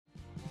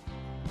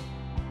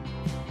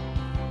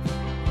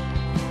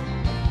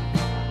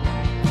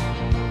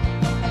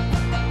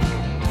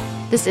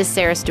This is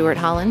Sarah Stewart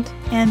Holland.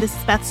 And this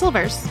is Beth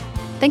Silvers.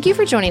 Thank you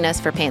for joining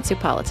us for Pantsuit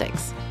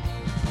Politics.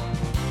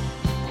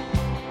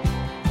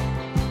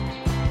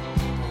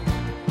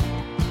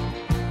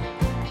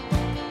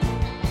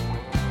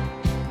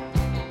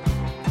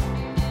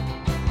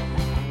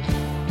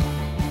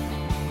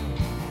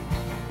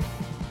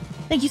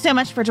 Thank you so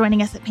much for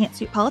joining us at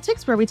Pantsuit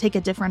Politics, where we take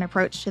a different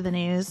approach to the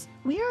news.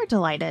 We are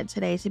delighted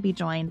today to be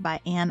joined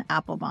by Anne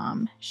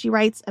Applebaum. She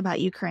writes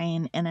about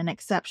Ukraine in an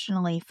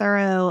exceptionally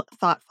thorough,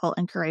 thoughtful,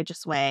 and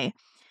courageous way.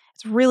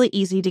 It's really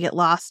easy to get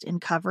lost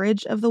in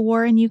coverage of the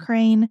war in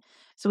Ukraine,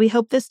 so we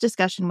hope this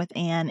discussion with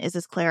Anne is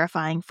as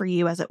clarifying for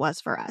you as it was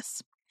for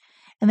us.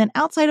 And then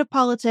outside of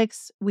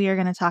politics, we are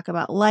going to talk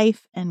about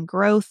life and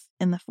growth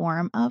in the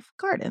form of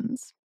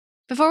gardens.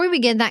 Before we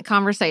begin that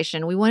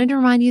conversation, we wanted to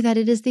remind you that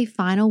it is the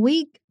final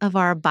week of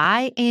our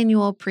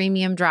biannual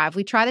premium drive.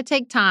 We try to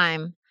take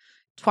time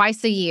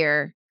twice a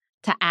year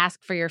to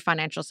ask for your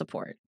financial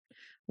support.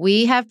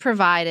 We have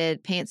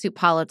provided Pantsuit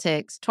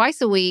Politics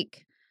twice a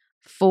week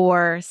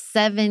for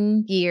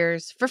 7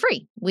 years for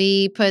free.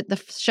 We put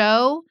the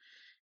show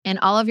and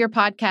all of your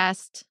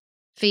podcast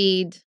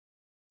feed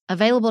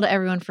available to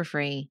everyone for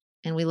free,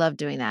 and we love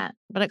doing that.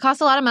 But it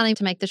costs a lot of money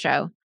to make the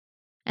show.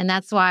 And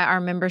that's why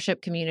our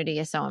membership community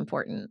is so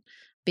important,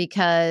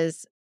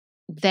 because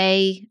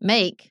they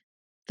make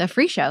the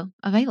free show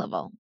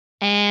available.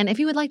 And if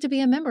you would like to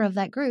be a member of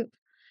that group,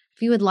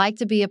 if you would like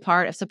to be a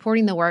part of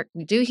supporting the work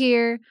we do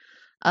here,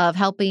 of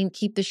helping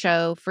keep the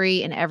show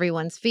free in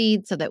everyone's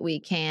feed so that we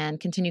can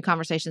continue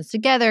conversations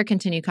together,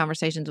 continue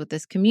conversations with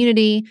this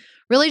community,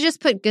 really just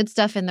put good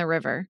stuff in the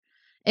river.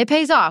 It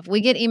pays off.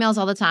 We get emails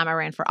all the time. I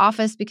ran for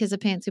office because of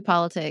Pantsuit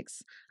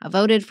Politics. I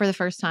voted for the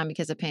first time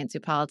because of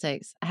Pantsuit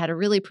Politics. I had a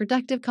really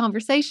productive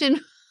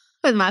conversation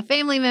with my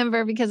family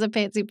member because of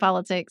Pantsuit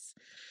Politics.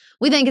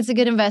 We think it's a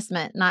good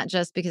investment, not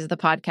just because of the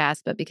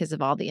podcast, but because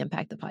of all the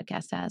impact the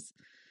podcast has.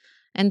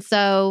 And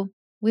so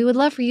we would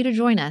love for you to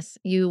join us.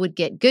 You would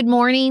get Good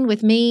Morning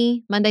with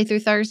me Monday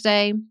through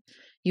Thursday.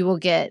 You will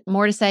get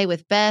More to Say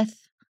with Beth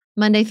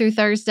Monday through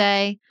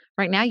Thursday.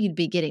 Right now, you'd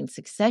be getting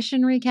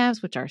Succession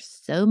recaps, which are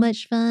so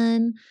much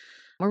fun.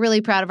 We're really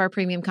proud of our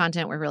premium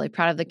content. We're really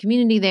proud of the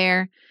community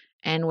there.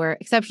 And we're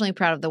exceptionally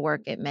proud of the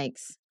work it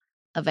makes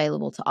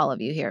available to all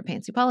of you here at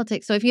Pantsuit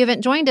Politics. So if you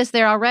haven't joined us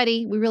there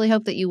already, we really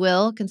hope that you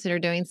will consider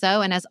doing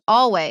so. And as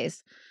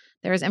always,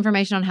 there is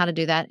information on how to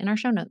do that in our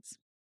show notes.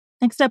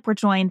 Next up, we're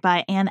joined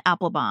by Anne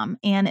Applebaum.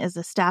 Anne is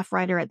a staff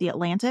writer at The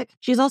Atlantic.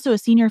 She's also a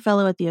senior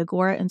fellow at the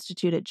Agora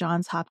Institute at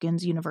Johns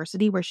Hopkins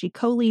University, where she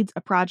co-leads a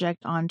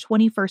project on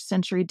 21st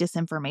century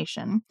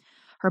disinformation.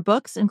 Her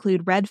books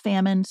include Red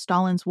Famine,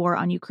 Stalin's War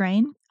on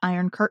Ukraine,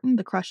 Iron Curtain,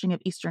 The Crushing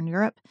of Eastern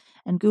Europe,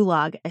 and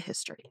Gulag, A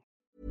History.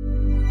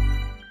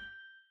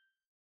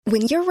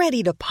 When you're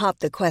ready to pop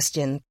the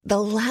question, the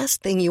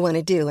last thing you want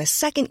to do is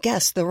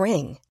second-guess the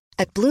ring.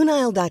 At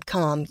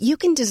BlueNile.com, you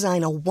can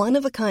design a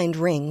one-of-a-kind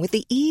ring with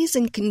the ease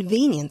and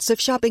convenience of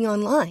shopping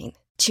online.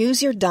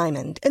 Choose your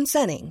diamond and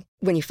setting.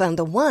 When you find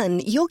the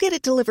one, you'll get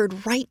it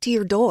delivered right to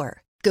your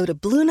door. Go to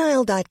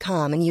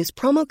BlueNile.com and use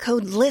promo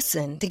code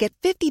LISTEN to get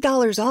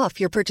 $50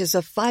 off your purchase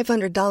of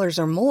 $500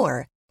 or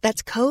more.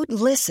 That's code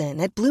LISTEN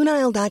at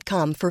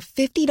BlueNile.com for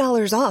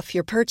 $50 off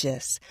your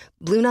purchase.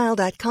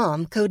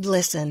 BlueNile.com, code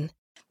LISTEN.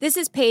 This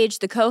is Paige,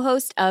 the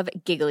co-host of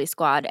Giggly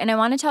Squad, and I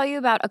want to tell you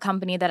about a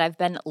company that I've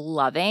been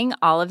loving,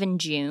 Olive &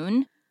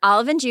 June.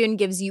 Olive & June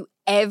gives you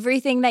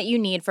everything that you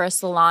need for a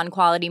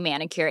salon-quality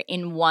manicure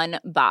in one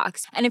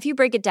box. And if you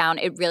break it down,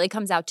 it really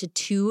comes out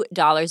to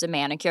 $2 a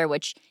manicure,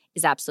 which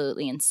is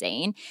absolutely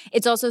insane.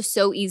 It's also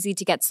so easy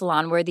to get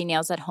salon-worthy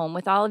nails at home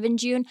with Olive &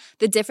 June.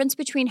 The difference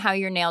between how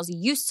your nails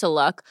used to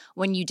look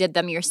when you did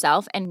them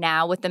yourself and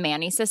now with the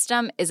Mani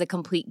system is a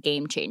complete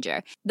game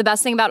changer. The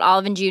best thing about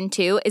Olive & June,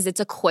 too, is it's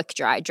a quick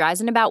dry. Dries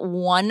in about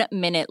 1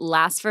 minute,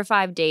 lasts for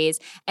 5 days,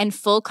 and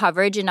full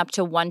coverage in up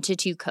to 1 to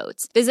 2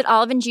 coats. Visit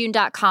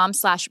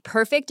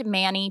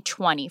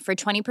oliveandjune.com/perfectmani20 for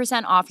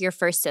 20% off your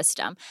first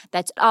system.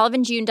 That's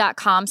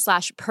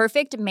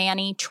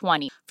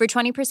oliveandjune.com/perfectmani20 for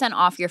 20%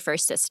 off your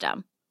first system.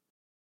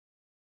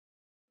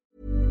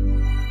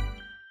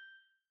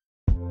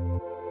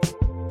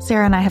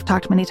 Sarah and I have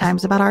talked many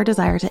times about our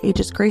desire to age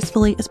as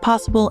gracefully as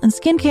possible, and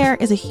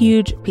skincare is a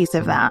huge piece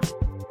of that.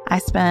 I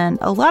spend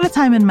a lot of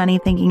time and money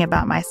thinking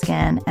about my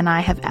skin, and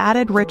I have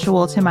added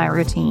Ritual to my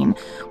routine,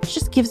 which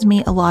just gives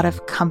me a lot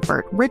of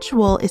comfort.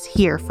 Ritual is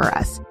here for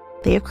us.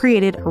 They have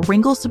created a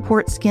wrinkle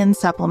support skin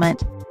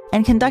supplement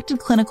and conducted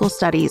clinical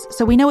studies,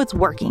 so we know it's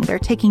working. They're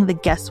taking the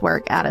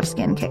guesswork out of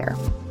skincare.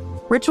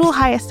 Ritual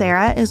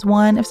Hyacera is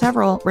one of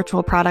several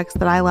Ritual products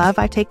that I love.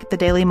 I take the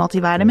daily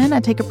multivitamin, I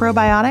take a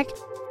probiotic,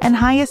 and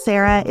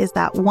Hyacera is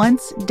that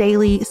once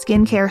daily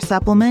skincare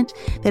supplement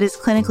that is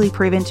clinically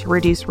proven to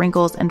reduce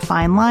wrinkles and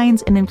fine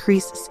lines and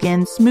increase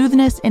skin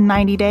smoothness in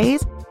 90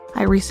 days.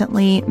 I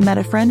recently met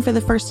a friend for the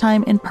first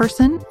time in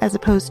person as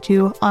opposed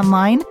to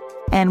online,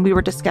 and we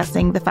were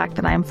discussing the fact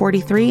that I am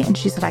 43, and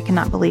she said, "I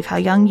cannot believe how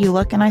young you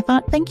look." And I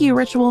thought, thank you,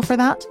 Ritual, for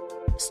that.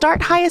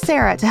 Start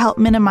Hyacera to help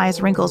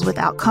minimize wrinkles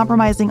without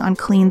compromising on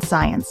clean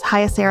science.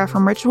 Hyacera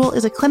from Ritual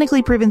is a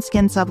clinically proven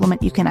skin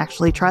supplement you can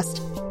actually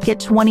trust. Get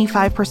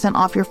 25%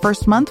 off your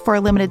first month for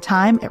a limited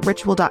time at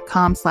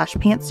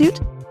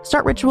ritual.com/pantsuit.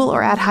 Start Ritual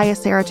or add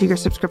Hyacera to your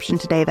subscription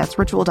today. That's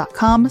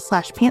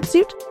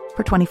ritual.com/pantsuit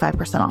for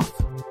 25% off.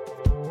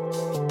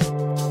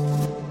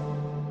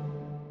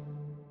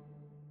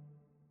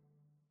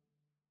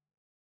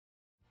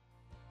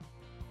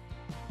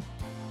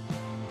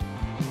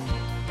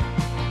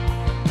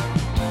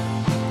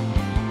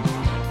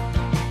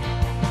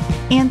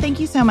 And thank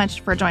you so much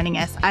for joining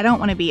us. I don't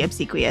want to be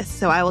obsequious,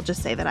 so I will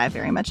just say that I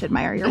very much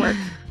admire your work,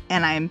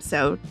 and I'm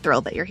so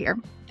thrilled that you're here.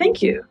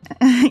 Thank you.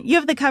 You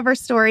have the cover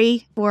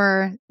story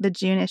for the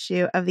June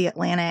issue of The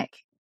Atlantic,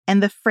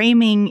 and the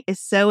framing is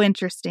so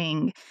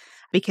interesting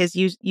because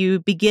you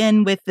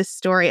begin with the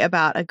story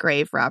about a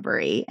grave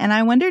robbery. And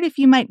I wondered if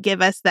you might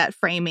give us that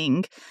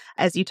framing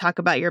as you talk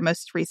about your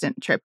most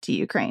recent trip to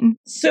Ukraine.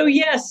 So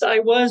yes, I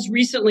was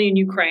recently in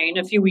Ukraine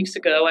a few weeks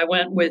ago. I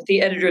went with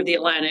the editor of The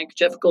Atlantic,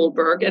 Jeff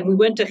Goldberg, and we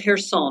went to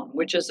Kherson,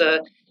 which is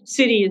a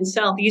city in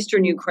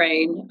southeastern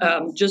Ukraine,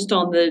 just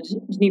on the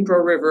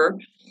Dnipro River.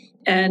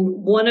 And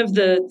one of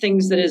the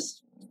things that is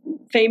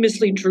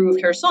famously true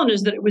of Kherson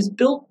is that it was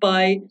built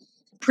by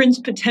Prince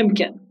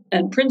Potemkin.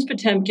 And Prince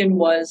Potemkin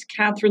was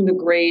Catherine the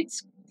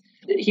Great's.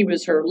 He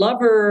was her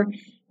lover.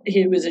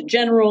 He was a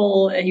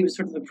general. He was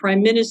sort of the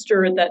prime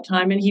minister at that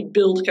time, and he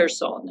built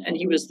Kherson. And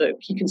he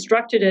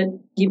constructed it.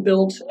 He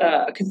built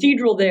a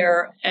cathedral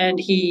there, and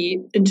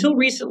he, until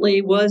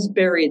recently, was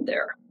buried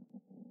there.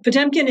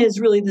 Potemkin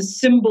is really the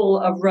symbol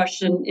of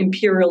Russian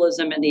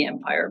imperialism and the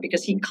empire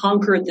because he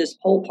conquered this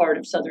whole part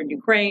of southern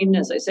Ukraine.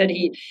 As I said,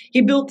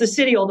 he built the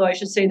city, although I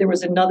should say there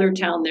was another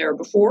town there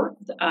before.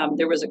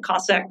 There was a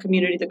Cossack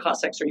community. The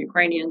Cossacks are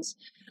Ukrainians.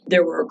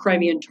 There were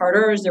Crimean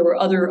Tatars. There were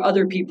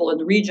other people in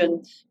the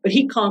region. But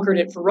he conquered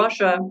it for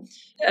Russia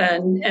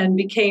and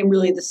became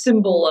really the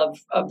symbol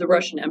of the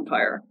Russian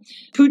Empire.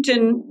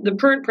 Putin, the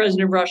current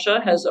president of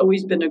Russia, has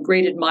always been a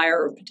great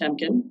admirer of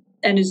Potemkin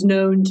and is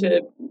known to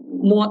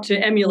want to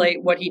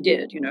emulate what he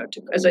did,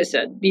 to, as I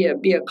said, be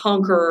a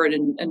conqueror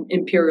and an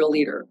imperial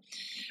leader.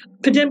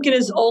 Potemkin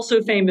is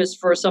also famous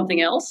for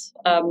something else,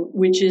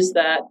 which is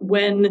that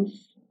when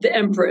the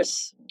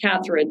Empress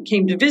Catherine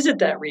came to visit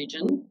that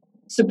region,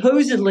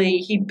 supposedly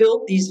he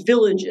built these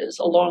villages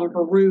along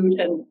her route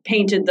and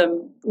painted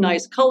them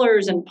nice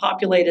colors and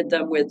populated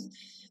them with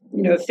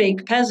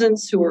fake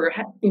peasants who were,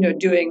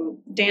 doing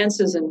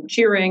dances and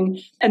cheering.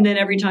 And then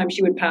every time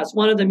she would pass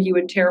one of them, he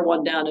would tear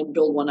one down and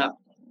build one up.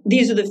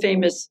 These are the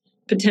famous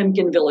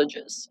Potemkin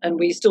villages. And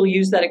we still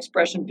use that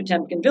expression,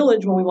 Potemkin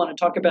village, when we want to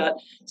talk about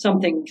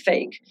something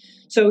fake.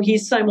 So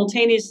he's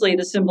simultaneously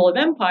the symbol of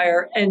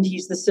empire, and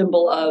he's the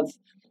symbol of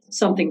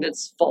something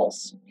that's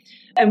false.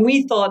 And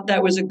we thought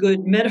that was a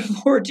good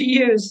metaphor to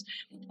use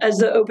as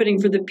the opening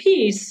for the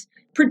piece,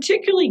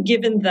 particularly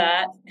given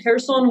that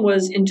Kherson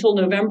was until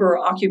November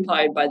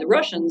occupied by the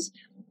Russians.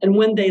 And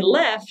when they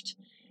left,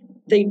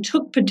 they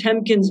took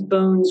Potemkin's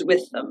bones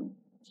with them.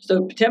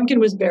 So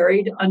Potemkin was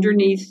buried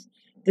underneath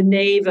the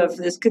nave of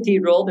this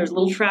cathedral. There's a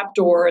little trap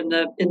door in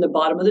the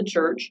bottom of the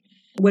church.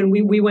 When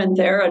we went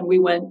there and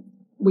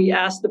we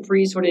asked the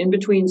priest sort of in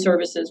between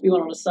services, we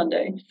went on a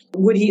Sunday,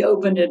 would he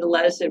open it and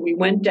let us in? We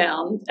went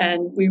down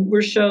and we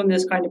were shown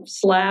this kind of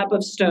slab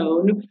of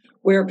stone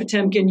where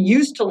Potemkin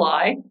used to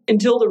lie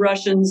until the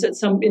Russians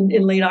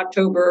in late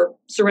October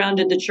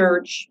surrounded the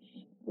church,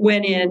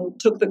 went in,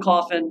 took the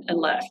coffin and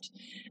left.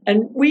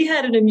 And we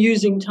had an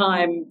amusing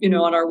time,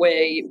 on our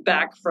way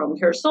back from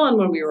Kherson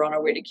when we were on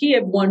our way to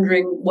Kiev,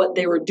 wondering what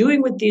they were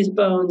doing with these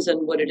bones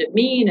and what did it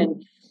mean?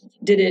 And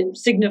did it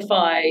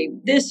signify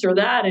this or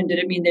that? And did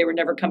it mean they were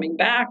never coming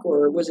back?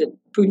 Or was it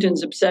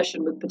Putin's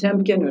obsession with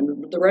Potemkin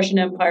and the Russian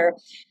Empire?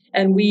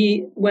 And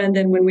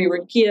when we were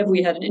in Kiev,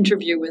 we had an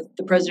interview with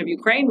the president of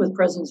Ukraine, with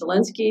President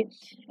Zelensky.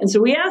 And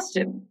so we asked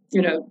him,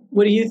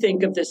 what do you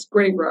think of this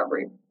grave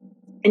robbery?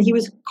 And he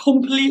was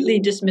completely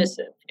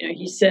dismissive.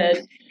 He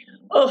said,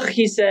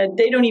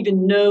 they don't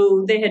even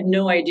know, they had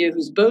no idea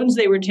whose bones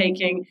they were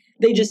taking.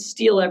 They just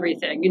steal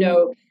everything.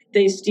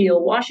 They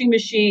steal washing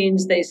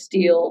machines, they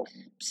steal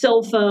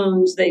cell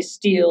phones, they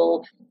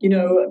steal,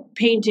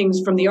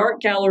 paintings from the art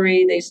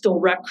gallery, they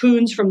stole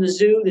raccoons from the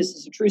zoo. This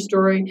is a true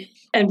story.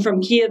 And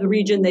from Kiev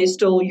region, they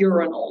stole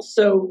urinals.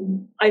 So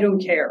I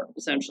don't care,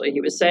 essentially, he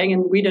was saying,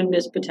 and we didn't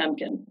miss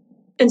Potemkin.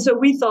 And so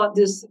we thought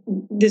this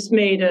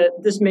made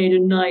a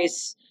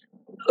nice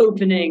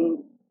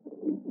opening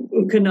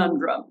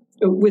conundrum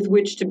with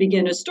which to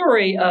begin a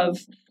story of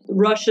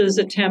Russia's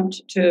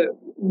attempt to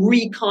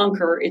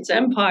reconquer its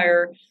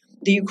empire,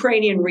 the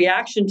Ukrainian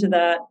reaction to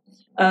that,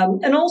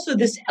 and also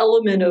this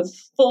element of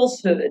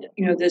falsehood,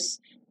 this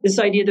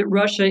idea that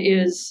Russia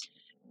is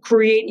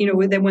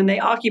when they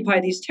occupy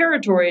these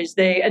territories,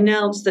 they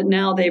announce that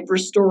now they've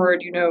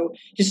restored,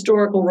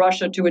 historical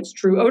Russia to its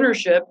true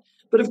ownership.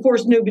 But of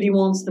course, nobody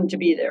wants them to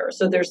be there.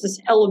 So there's this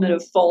element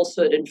of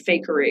falsehood and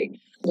fakery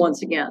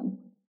once again.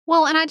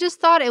 Well, and I just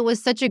thought it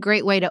was such a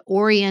great way to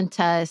orient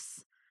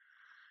us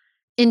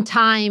in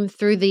time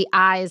through the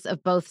eyes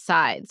of both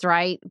sides,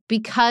 right?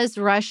 Because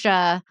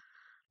Russia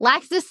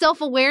lacks this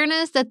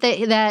self-awareness that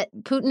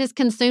Putin is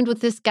consumed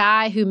with this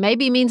guy who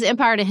maybe means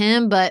empire to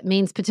him, but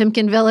means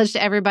Potemkin village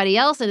to everybody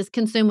else, and is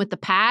consumed with the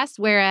past.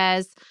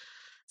 Whereas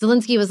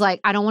Zelensky was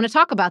like, I don't want to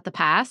talk about the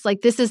past.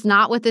 Like, this is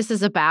not what this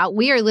is about.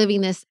 We are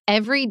living this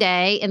every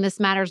day, and this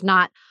matters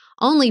not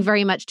only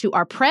very much to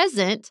our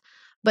present,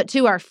 but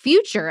to our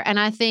future. And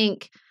I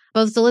think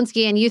both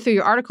Zelensky and you through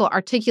your article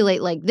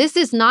articulate, like, this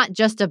is not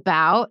just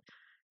about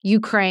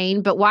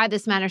Ukraine, but why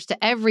this matters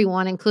to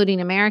everyone,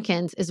 including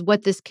Americans, is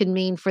what this could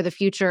mean for the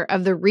future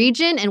of the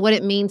region and what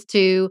it means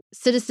to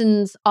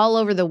citizens all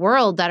over the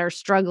world that are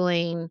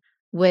struggling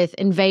with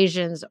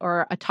invasions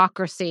or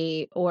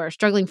autocracy or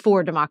struggling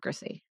for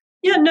democracy.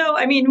 Yeah, no,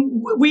 I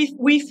mean,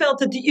 we felt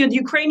that the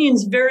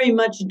Ukrainians very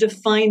much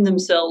define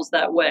themselves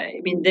that way.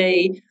 I mean,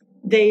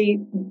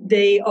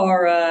 they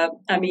are.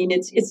 I mean,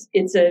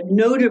 it's a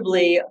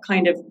notably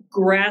kind of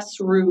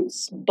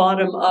grassroots,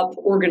 bottom up,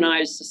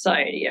 organized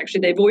society.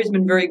 Actually, they've always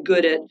been very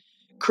good at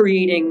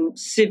creating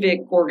civic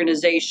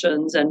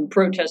organizations and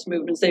protest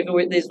movements. They've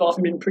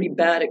often been pretty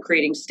bad at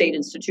creating state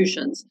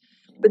institutions.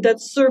 But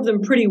that served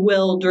them pretty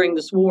well during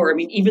this war. I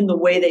mean, even the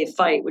way they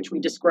fight, which we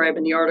describe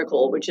in the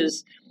article, which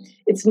is,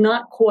 it's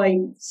not quite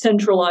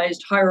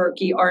centralized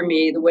hierarchy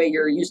army the way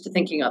you're used to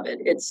thinking of it.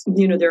 It's,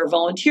 there are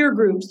volunteer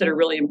groups that are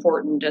really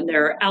important, and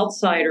there are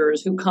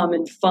outsiders who come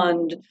and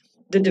fund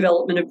the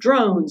development of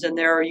drones, and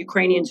there are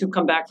Ukrainians who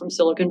come back from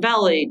Silicon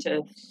Valley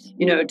to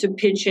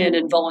pitch in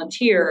and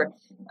volunteer.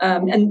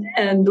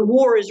 And the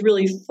war is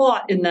really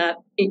fought in that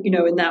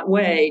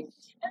way.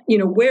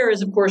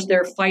 Whereas, of course,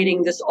 they're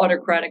fighting this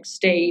autocratic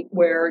state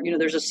where,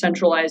 there's a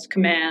centralized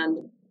command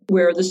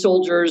where the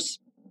soldiers,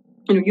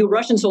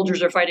 Russian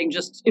soldiers are fighting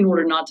just in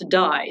order not to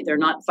die. They're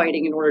not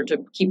fighting in order to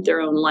keep their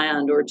own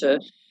land or to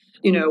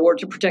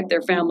protect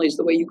their families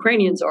the way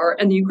Ukrainians are.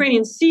 And the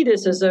Ukrainians see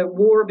this as a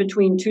war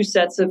between two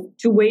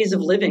ways of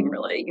living,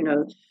 really.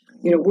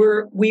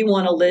 We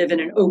want to live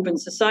in an open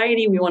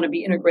society. We want to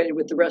be integrated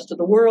with the rest of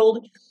the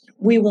world.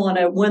 We want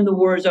to, when the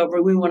war is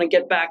over, we want to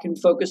get back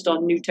and focused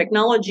on new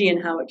technology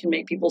and how it can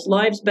make people's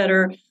lives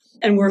better.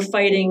 And we're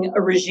fighting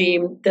a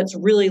regime that's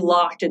really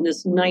locked in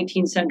this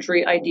 19th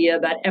century idea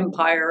about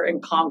empire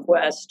and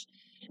conquest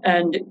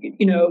and,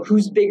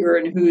 who's bigger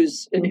and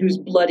who's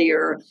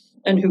bloodier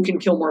and who can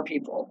kill more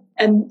people.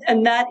 And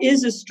that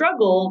is a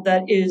struggle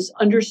that is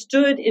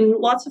understood in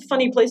lots of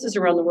funny places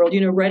around the world.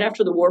 Right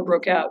after the war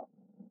broke out,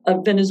 a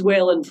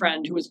Venezuelan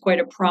friend who was quite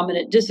a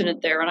prominent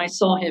dissident there. And I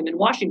saw him in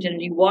Washington, and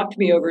he walked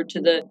me over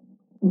to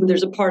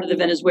there's a part of the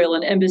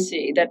Venezuelan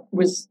embassy that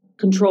was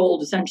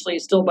controlled essentially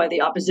still by the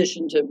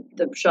opposition to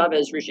the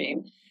Chavez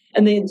regime.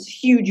 And they had this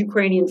huge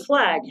Ukrainian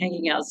flag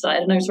hanging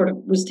outside. And I sort of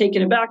was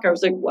taken aback. I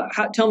was like,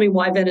 tell me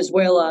why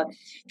Venezuela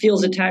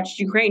feels attached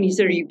to Ukraine. He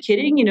said, are you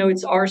kidding?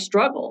 It's our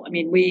struggle. I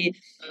mean,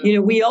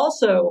 we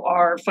also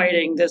are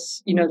fighting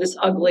this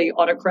ugly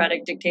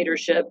autocratic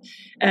dictatorship.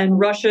 And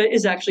Russia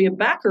is actually a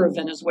backer of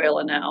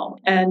Venezuela now.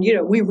 And,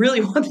 we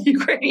really want the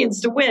Ukrainians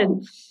to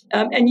win.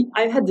 And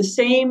I've had the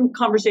same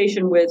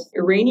conversation with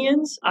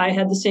Iranians. I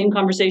had the same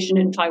conversation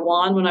in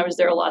Taiwan when I was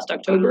there last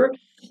October.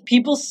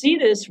 People see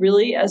this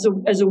really as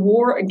a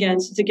war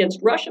against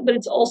Russia, but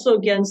it's also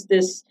against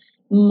this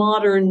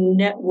modern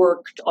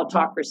networked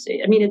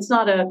autocracy. I mean,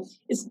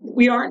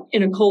 we aren't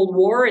in a Cold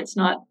War. It's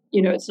not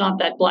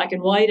that black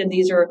and white. And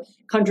these are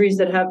countries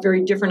that have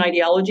very different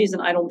ideologies.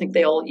 And I don't think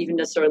they all even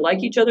necessarily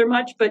like each other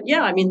much. But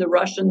yeah, I mean, the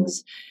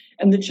Russians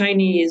and the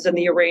Chinese and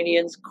the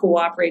Iranians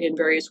cooperate in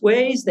various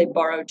ways. They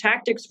borrow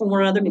tactics from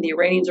one another. I mean, the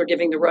Iranians are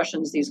giving the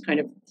Russians these kind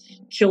of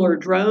killer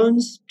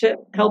drones to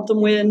help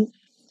them win.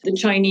 The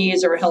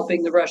Chinese are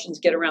helping the Russians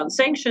get around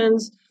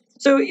sanctions.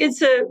 So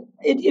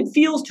it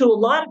feels to a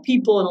lot of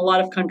people in a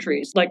lot of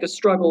countries like a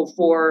struggle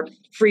for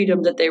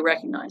freedom that they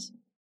recognize.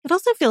 It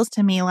also feels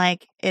to me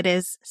like it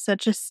is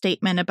such a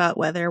statement about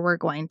whether we're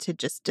going to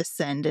just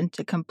descend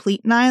into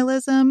complete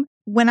nihilism.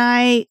 When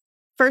I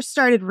first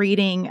started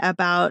reading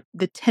about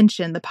the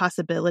tension, the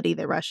possibility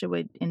that Russia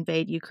would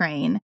invade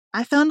Ukraine,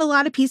 I found a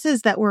lot of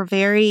pieces that were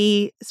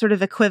very sort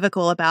of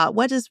equivocal about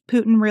what does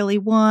Putin really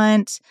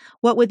want?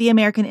 What would the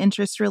American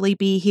interest really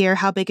be here?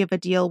 How big of a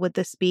deal would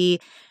this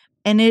be?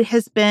 And it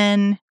has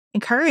been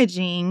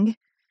encouraging,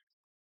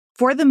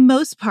 for the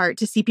most part,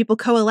 to see people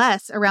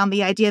coalesce around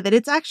the idea that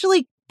it's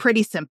actually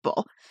pretty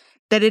simple,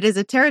 that it is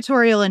a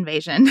territorial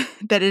invasion,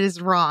 that it is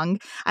wrong.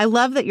 I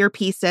love that your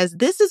piece says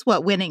this is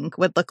what winning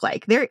would look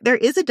like. There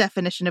is a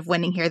definition of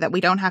winning here that we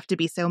don't have to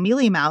be so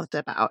mealy-mouthed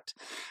about.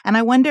 And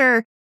I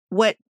wonder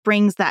what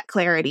brings that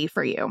clarity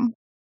for you.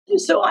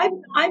 So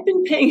I've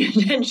been paying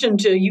attention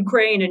to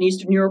Ukraine and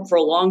Eastern Europe for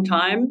a long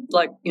time.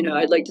 Like,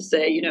 I'd like to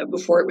say,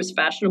 before it was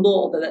fashionable,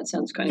 although that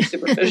sounds kind of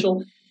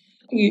superficial.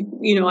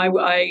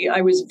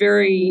 I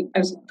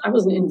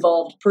wasn't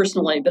involved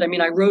personally, but I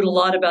mean, I wrote a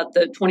lot about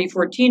the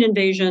 2014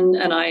 invasion,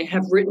 and I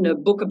have written a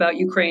book about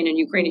Ukraine and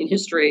Ukrainian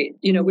history,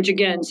 which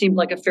again seemed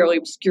like a fairly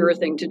obscure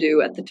thing to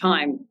do at the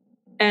time.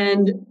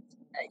 And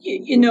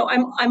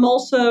I'm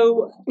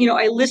also,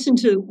 I listen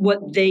to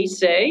what they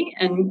say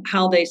and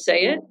how they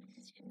say it.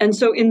 And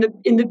so in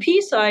the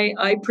piece,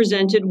 I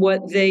presented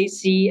what they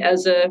see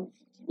as a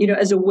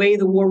way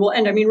the war will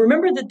end. I mean,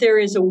 remember that there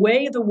is a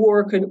way the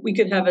war we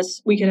could have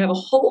a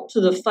halt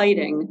to the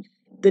fighting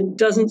that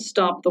doesn't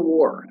stop the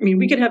war. I mean,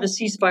 we could have a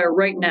ceasefire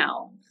right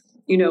now,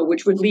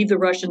 which would leave the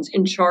Russians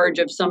in charge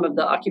of some of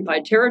the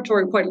occupied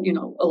territory,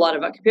 a lot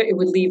of occupied. It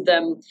would leave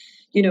them,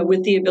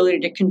 with the ability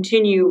to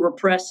continue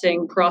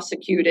repressing,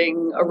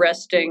 prosecuting,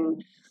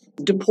 arresting,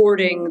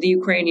 deporting the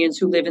Ukrainians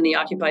who live in the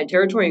occupied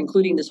territory,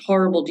 including this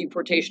horrible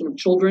deportation of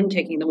children,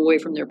 taking them away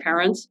from their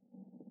parents.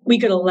 We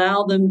could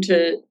allow them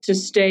to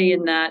stay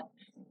in that,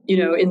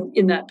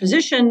 in that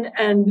position.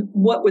 And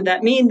what would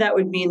that mean? That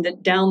would mean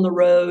that down the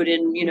road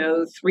in,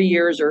 3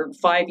 years or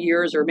 5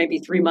 years or maybe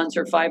 3 months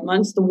or 5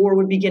 months, the war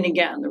would begin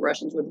again. The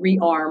Russians would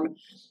rearm,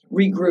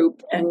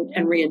 regroup, and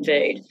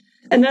reinvade.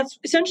 And that's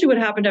essentially what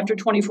happened after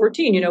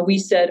 2014. We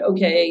said,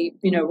 okay,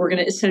 we're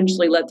going to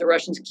essentially let the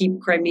Russians keep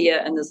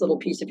Crimea and this little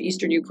piece of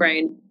eastern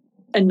Ukraine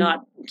and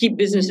not keep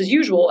business as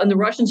usual. And the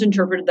Russians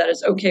interpreted that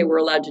as, okay, we're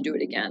allowed to do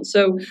it again.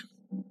 So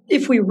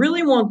if we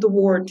really want the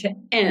war to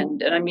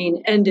end, and I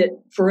mean end it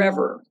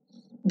forever,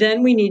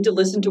 then we need to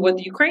listen to what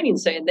the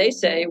Ukrainians say. And they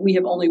say we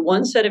have only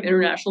one set of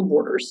international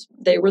borders.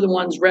 They were the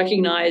ones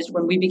recognized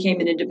when we became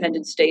an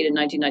independent state in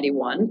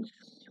 1991.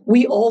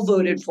 We all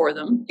voted for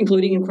them,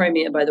 including in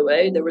Crimea, by the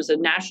way. There was a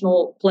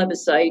national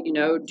plebiscite,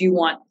 do you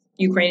want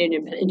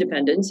Ukrainian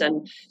independence?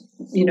 And,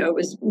 it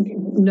was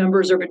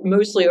numbers are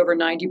mostly over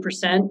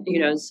 90%,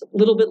 it's a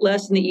little bit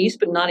less in the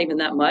East, but not even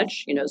that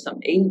much, some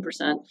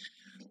 80%.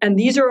 And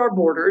these are our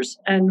borders.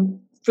 And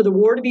for the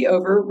war to be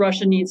over,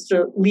 Russia needs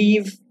to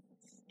leave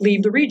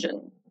the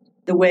region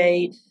the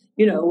way,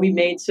 we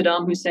made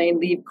Saddam Hussein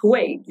leave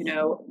Kuwait,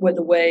 with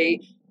the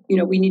way,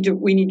 we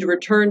need to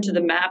return to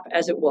the map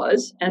as it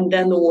was, and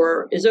then the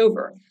war is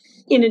over.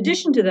 In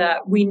addition to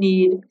that, we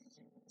need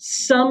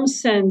some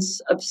sense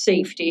of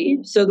safety.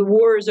 So the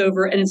war is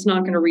over and it's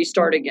not going to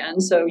restart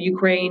again. So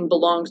Ukraine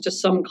belongs to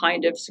some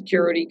kind of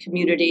security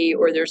community,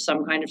 or there's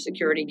some kind of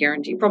security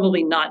guarantee,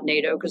 probably not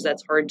NATO, because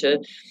that's hard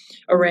to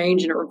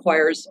arrange and it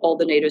requires all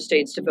the NATO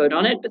states to vote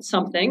on it, but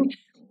something.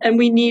 And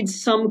we need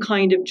some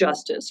kind of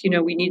justice.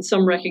 We need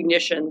some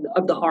recognition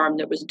of the harm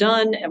that was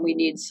done, and we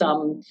need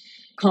some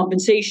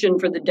compensation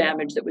for the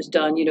damage that was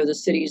done, the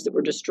cities that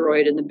were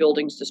destroyed and the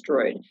buildings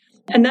destroyed.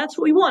 And that's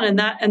what we want.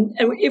 And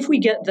if we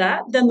get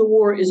that, then the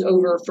war is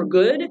over for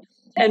good.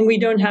 And we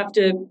don't have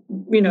to,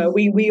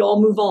 we all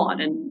move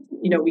on, and,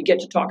 we get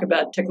to talk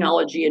about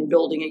technology and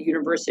building a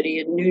university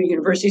and new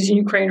universities in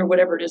Ukraine or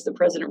whatever it is the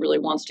president really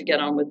wants to get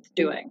on with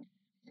doing.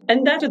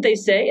 And that's what they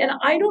say. And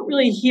I don't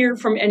really hear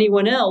from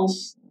anyone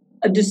else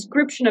a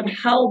description of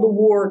how the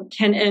war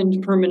can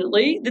end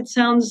permanently that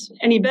sounds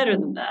any better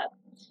than that.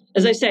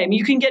 As I say,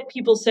 you can get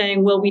people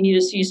saying, well, we need a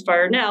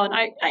ceasefire now. And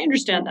I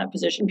understand that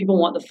position. People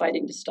want the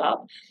fighting to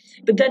stop.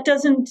 But that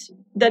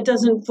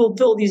doesn't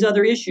fulfill these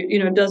other issues.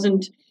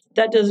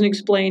 That doesn't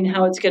explain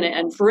how it's going to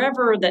end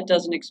forever. That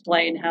doesn't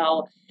explain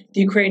how the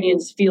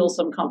Ukrainians feel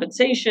some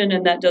compensation.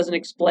 And that doesn't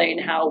explain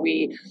how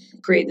we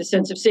create the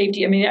sense of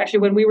safety. I mean, actually,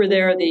 when we were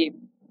there,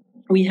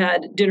 we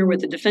had dinner with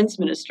the defense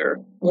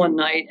minister one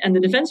night. And the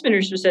defense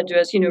minister said to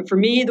us, for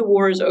me, the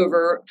war is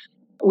over.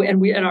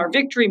 And our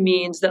victory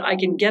means that I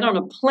can get on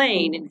a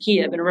plane in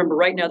Kiev. And remember,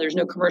 right now, there's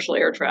no commercial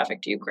air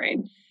traffic to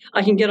Ukraine.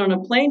 I can get on a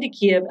plane to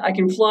Kiev. I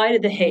can fly to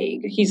The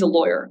Hague. He's a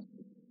lawyer.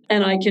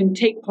 And I can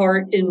take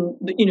part in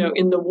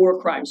the war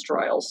crimes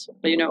trials.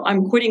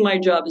 I'm quitting my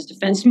job as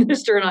defense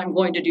minister, and I'm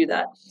going to do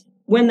that.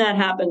 When that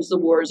happens, the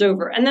war is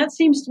over. And that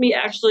seems to me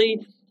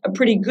actually a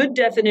pretty good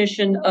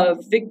definition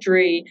of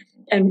victory,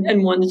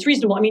 and one that's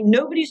reasonable. I mean,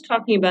 nobody's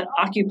talking about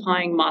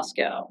occupying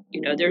Moscow.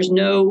 There's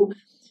no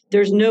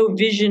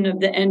vision of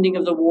the ending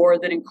of the war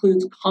that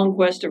includes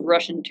conquest of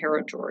Russian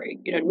territory.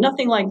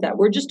 Nothing like that.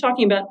 We're just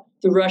talking about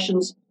the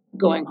Russians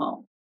going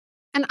home.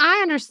 And I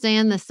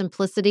understand the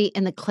simplicity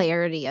and the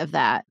clarity of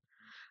that.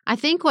 I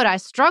think what I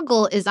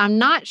struggle is I'm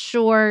not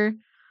sure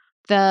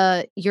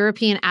the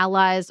European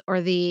allies or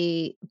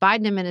the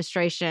Biden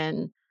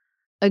administration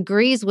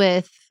agrees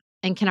with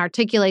and can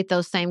articulate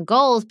those same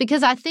goals,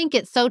 because I think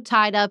it's so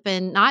tied up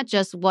in not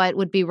just what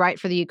would be right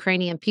for the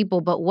Ukrainian people,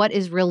 but what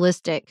is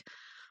realistic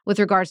with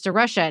regards to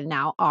Russia.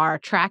 Now, our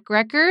track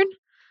record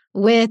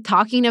with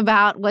talking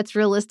about what's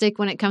realistic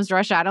when it comes to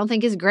Russia, I don't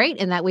think is great,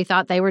 in that we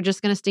thought they were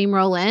just going to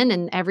steamroll in.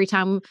 And every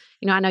time,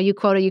 I know you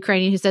quote a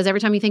Ukrainian who says, every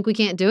time you think we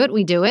can't do it,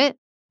 we do it.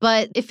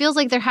 But it feels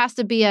like there has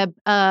to be a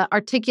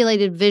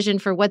articulated vision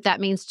for what that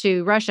means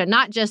to Russia,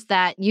 not just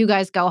that you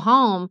guys go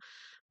home,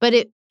 but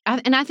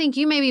I think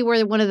you maybe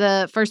were one of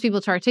the first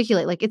people to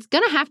articulate, like, it's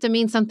going to have to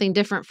mean something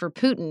different for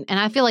Putin. And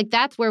I feel like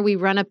that's where we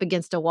run up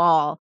against a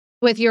wall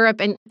with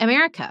Europe and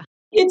America.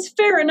 It's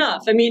fair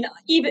enough. I mean,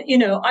 even,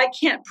 I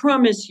can't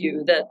promise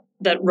you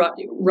that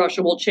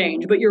Russia will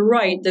change, but you're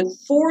right that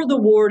for the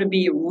war to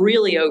be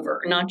really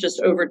over, not just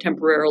over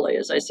temporarily,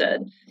 as I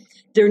said,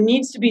 there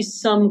needs to be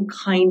some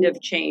kind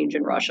of change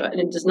in Russia.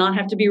 And it does not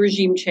have to be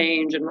regime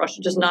change, and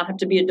Russia does not have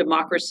to be a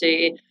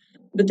democracy.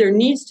 but there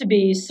needs to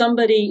be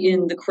somebody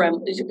in the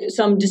Kremlin,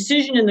 some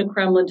decision in the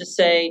Kremlin to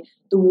say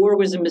the war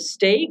was a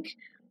mistake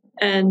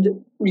and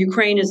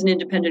Ukraine is an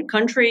independent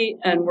country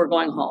and we're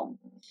going home.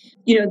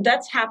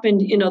 That's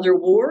happened in other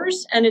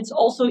wars, and it's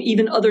also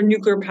even other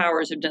nuclear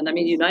powers have done that. I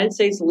mean, the United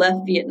States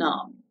left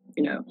Vietnam.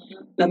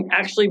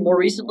 Actually, more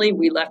recently,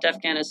 we left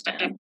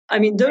Afghanistan. I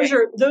mean, those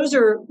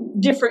are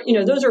different.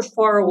 Those are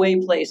far away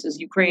places.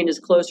 Ukraine is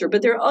closer,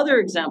 but there are other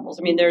examples.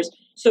 I mean,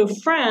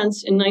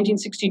 France in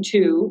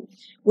 1962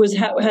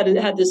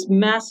 had this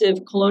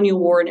massive colonial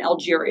war in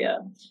Algeria,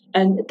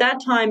 and at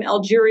that time,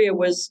 Algeria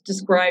was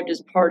described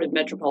as part of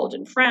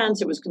metropolitan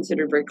France. It was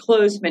considered very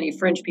close. Many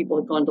French people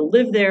had gone to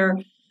live there.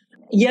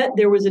 Yet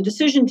there was a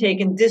decision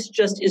taken, this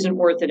just isn't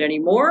worth it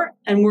anymore,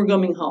 and we're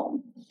going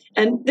home.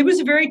 And there was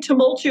a very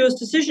tumultuous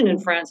decision in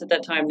France at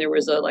that time. There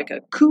was a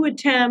coup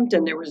attempt,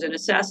 and there was an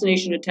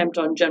assassination attempt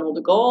on General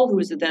de Gaulle, who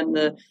was then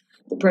the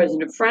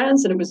president of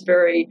France, and it was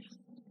very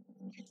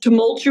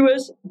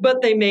tumultuous,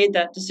 but they made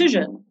that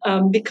decision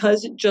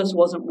because it just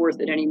wasn't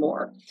worth it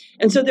anymore.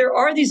 And so there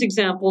are these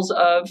examples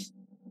of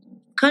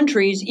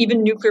countries,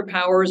 even nuclear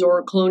powers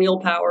or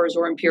colonial powers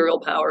or imperial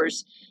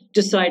powers,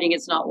 deciding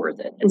it's not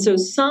worth it. And so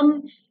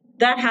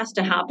that has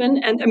to happen.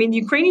 And I mean, the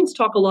Ukrainians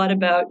talk a lot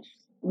about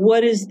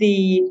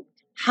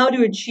how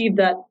to achieve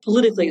that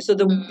politically. So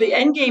the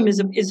end game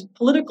is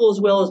political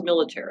as well as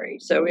military.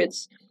 So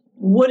it's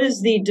what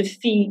is the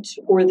defeat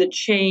or the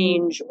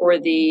change or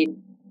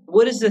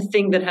what is the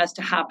thing that has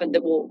to happen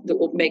that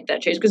will make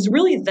that change? Because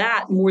really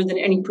that more than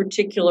any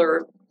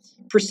particular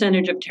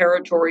percentage of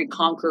territory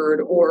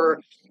conquered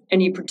or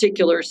any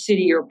particular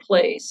city or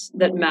place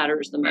that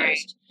matters the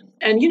most.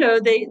 And,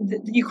 the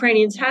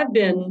Ukrainians have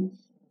been,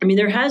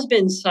 there has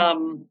been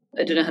some,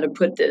 I don't know how to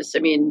put this,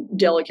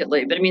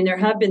 delicately, but there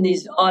have been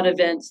these odd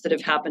events that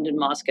have happened in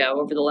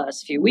Moscow over the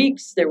last few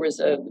weeks. There was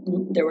a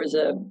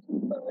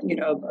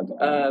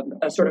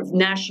sort of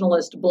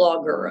nationalist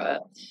blogger, a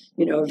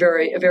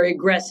very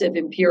aggressive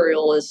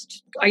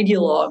imperialist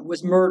ideologue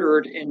was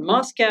murdered in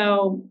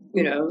Moscow.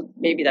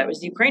 Maybe that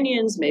was the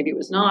Ukrainians, maybe it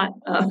was not.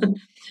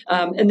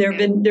 And there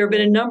have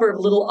been a number of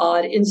little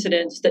odd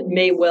incidents that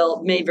may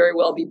very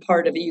well be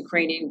part of a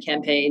Ukrainian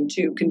campaign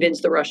to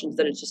convince the Russians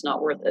that it's just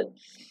not worth it.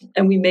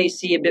 And we may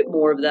see a bit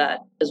more of that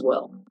as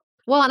well.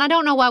 Well, and I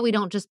don't know why we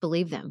don't just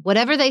believe them.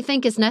 Whatever they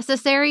think is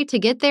necessary to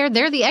get there,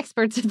 they're the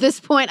experts at this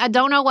point. I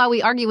don't know why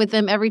we argue with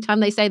them every time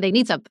they say they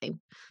need something.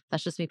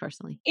 That's just me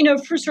personally.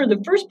 For sure,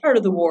 the first part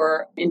of the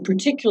war in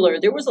particular,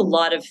 there was a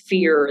lot of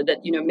fear that,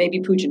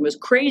 maybe Putin was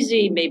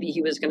crazy, maybe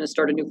he was going to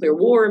start a nuclear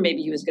war,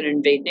 maybe he was going to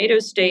invade NATO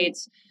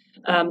states.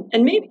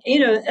 And maybe,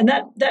 and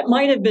that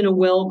might have been a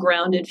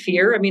well-grounded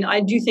fear. I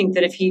do think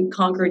that if he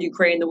conquered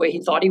Ukraine the way he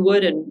thought he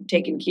would and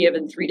taken Kiev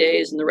in 3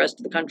 days and the rest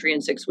of the country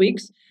in 6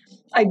 weeks,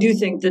 I do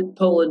think that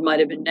Poland might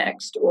have been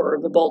next, or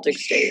the Baltic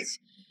states.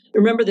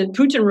 Remember that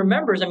Putin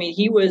remembers,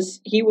 he was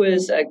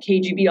a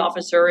KGB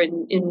officer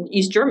in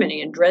East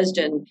Germany, in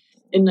Dresden,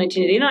 in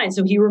 1989.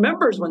 So he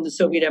remembers when the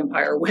Soviet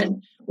Empire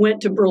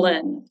went to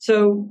Berlin.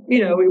 So,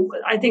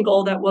 I think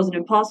all that wasn't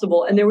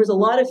impossible. And there was a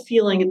lot of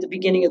feeling at the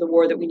beginning of the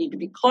war that we need to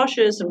be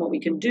cautious in what we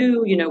can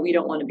do. We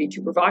don't want to be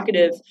too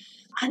provocative.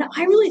 And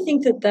I really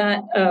think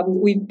that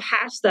we've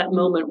passed that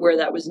moment where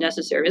that was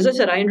necessary. As I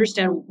said, I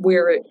understand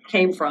where it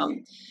came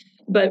from.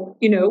 But,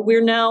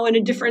 we're now in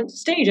a different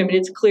stage.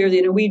 It's clear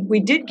that, we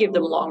did give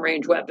them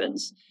long-range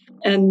weapons,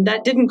 and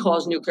that didn't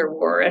cause nuclear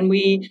war. And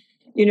we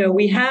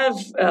have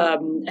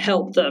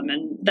helped them,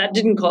 and that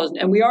didn't cause,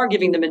 and we are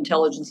giving them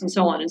intelligence and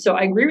so on. And so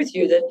I agree with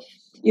you that,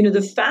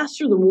 the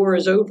faster the war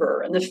is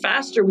over and the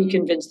faster we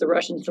convince the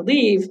Russians to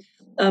leave,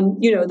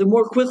 the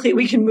more quickly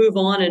we can move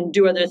on and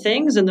do other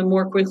things, and the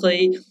more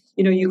quickly,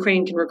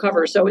 Ukraine can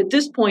recover. So at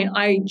this point,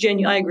 I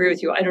agree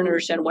with you. I don't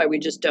understand why we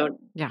just don't.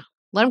 Yeah.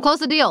 Let them close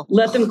the deal.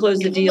 Let them close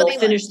the deal,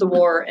 finish the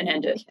war, and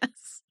end it.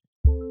 Yes.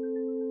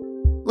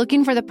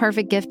 Looking for the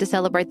perfect gift to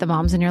celebrate the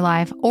moms in your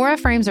life? Aura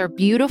frames are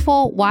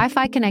beautiful,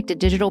 Wi-Fi connected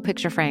digital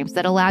picture frames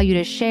that allow you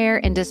to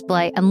share and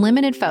display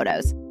unlimited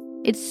photos.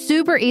 It's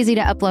super easy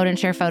to upload and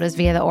share photos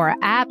via the Aura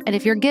app, and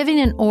if you're giving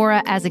an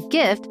Aura as a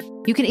gift,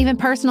 you can even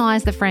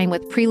personalize the frame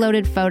with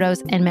preloaded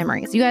photos and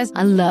memories. You guys,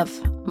 I love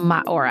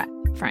my Aura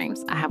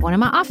frames. I have one in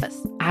my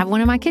office. I have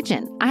one in my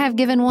kitchen. I have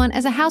given one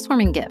as a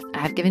housewarming gift. I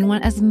have given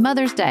one as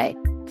Mother's Day,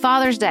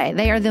 Father's Day.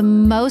 They are the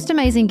most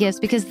amazing gifts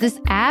because this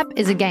app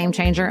is a game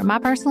changer, in my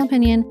personal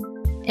opinion,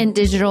 in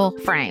digital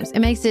frames. It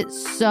makes it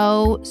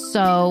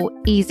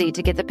so easy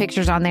to get the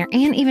pictures on there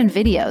and even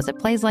videos. It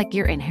plays like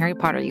you're in Harry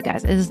Potter, you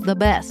guys. It is the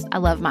best. I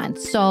love mine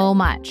so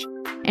much.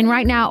 And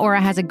right now,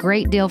 Aura has a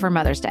great deal for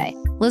Mother's Day.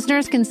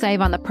 Listeners can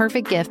save on the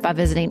perfect gift by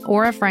visiting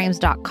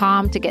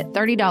auraframes.com to get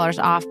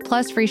 $30 off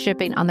plus free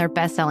shipping on their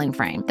best-selling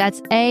frame.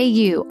 That's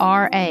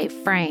AURA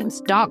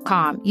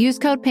frames.com. Use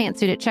code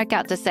PANTSUIT at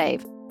checkout to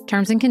save.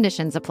 Terms and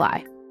conditions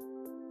apply.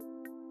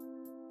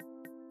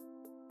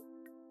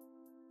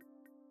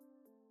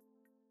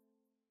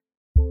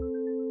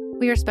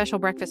 We are special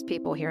breakfast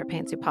people here at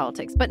Pantsuit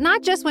Politics, but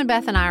not just when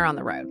Beth and I are on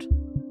the road.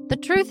 The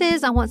truth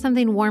is, I want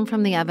something warm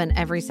from the oven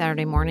every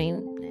Saturday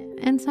morning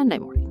and Sunday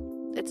morning.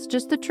 It's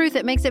just the truth.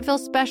 It makes it feel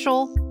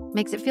special,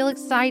 makes it feel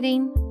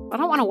exciting. I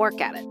don't want to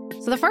work at it.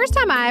 So the first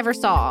time I ever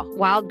saw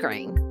wild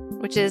grain,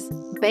 which is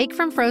bake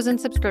from frozen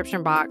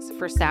subscription box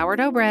for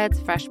sourdough breads,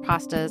 fresh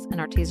pastas, and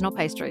artisanal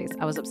pastries,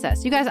 I was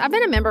obsessed. You guys, I've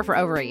been a member for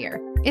over a year.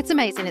 It's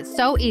amazing. It's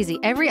so easy.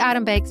 Every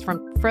item bakes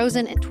from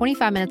frozen in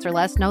 25 minutes or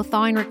less, no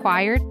thawing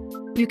required.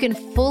 You can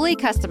fully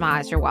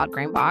customize your wild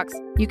grain box.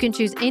 You can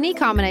choose any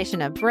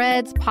combination of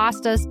breads,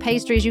 pastas,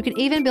 pastries. You can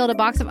even build a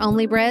box of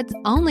only breads,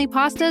 only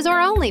pastas, or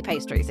only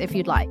pastries if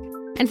you'd like.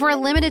 And for a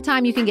limited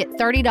time, you can get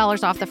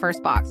 $30 off the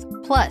first box,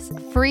 plus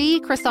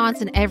free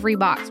croissants in every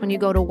box when you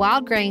go to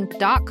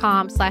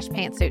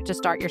wildgrain.com/pantsuit to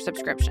start your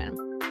subscription.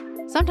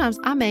 Sometimes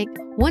I make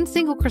one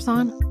single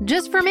croissant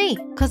just for me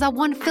because I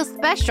want to feel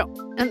special,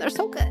 and they're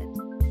so good.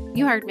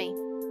 You heard me.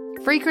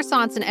 Free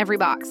croissants in every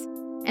box.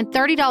 And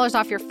 $30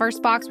 off your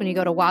first box when you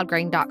go to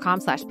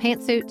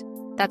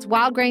wildgrain.com/pantsuit. That's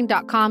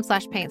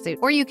wildgrain.com/pantsuit.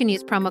 Or you can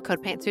use promo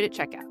code pantsuit at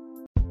checkout.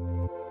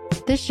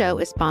 This show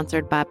is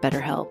sponsored by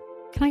BetterHelp.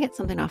 Can I get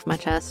something off my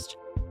chest?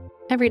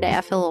 Every day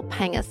I feel a little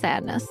pang of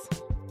sadness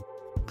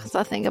because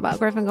I think about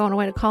Griffin going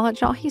away to college.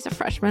 Y'all, he's a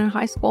freshman in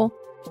high school.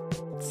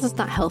 This is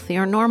not healthy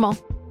or normal.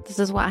 This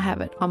is why I have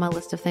it on my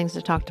list of things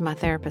to talk to my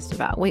therapist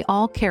about. We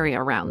all carry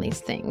around these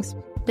things,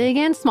 big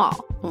and small.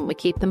 When we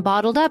keep them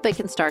bottled up, it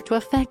can start to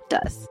affect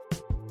us.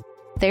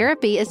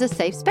 Therapy is a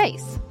safe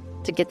space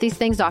to get these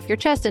things off your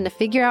chest and to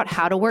figure out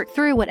how to work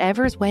through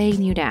whatever is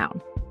weighing you down.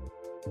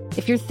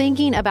 If you're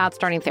thinking about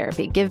starting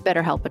therapy, give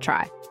BetterHelp a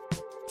try.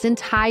 It's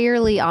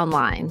entirely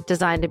online,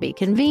 designed to be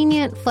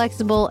convenient,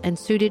 flexible, and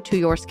suited to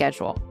your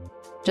schedule.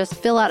 Just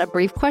fill out a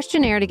brief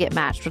questionnaire to get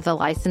matched with a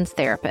licensed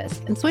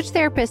therapist and switch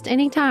therapists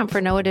anytime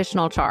for no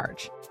additional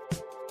charge.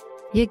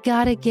 You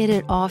gotta get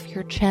it off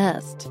your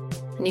chest.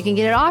 And you can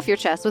get it off your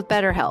chest with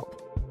BetterHelp.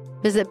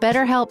 Visit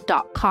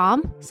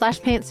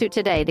betterhelp.com/pantsuit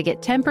today to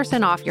get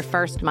 10% off your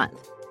first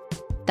month.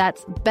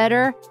 That's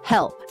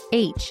BetterHelp,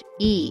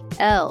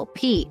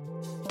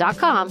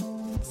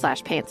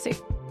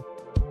 HELP.com/pantsuit.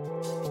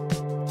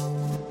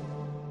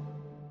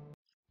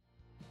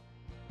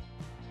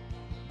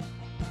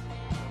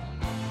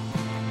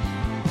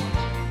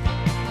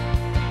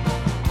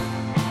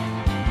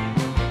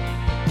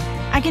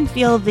 I can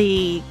feel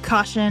the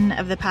caution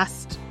of the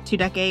past 2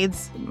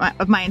 decades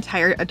of my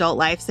entire adult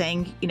life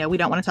saying, we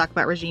don't want to talk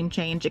about regime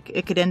change.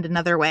 It could end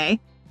another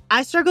way.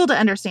 I struggle to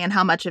understand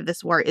how much of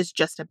this war is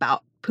just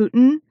about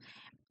Putin.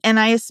 And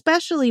I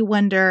especially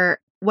wonder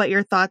what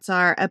your thoughts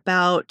are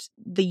about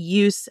the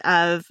use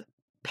of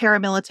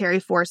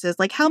paramilitary forces.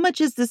 Like, how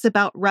much is this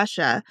about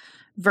Russia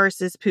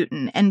versus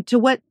Putin? And to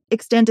what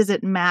extent does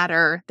it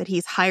matter that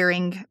he's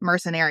hiring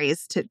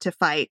mercenaries to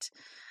fight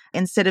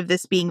instead of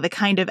this being the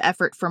kind of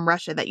effort from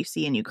Russia that you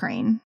see in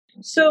Ukraine?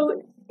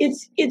 So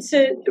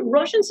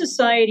Russian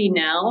society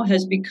now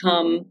has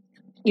become,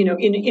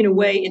 in a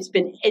way, it's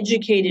been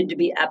educated to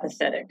be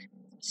apathetic.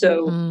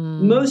 So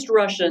most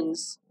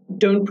Russians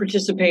don't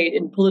participate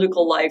in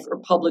political life or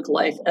public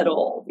life at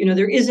all.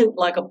 There isn't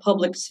like a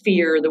public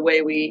sphere the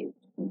way we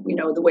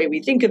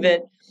think of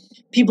it.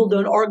 People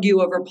don't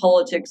argue over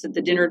politics at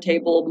the dinner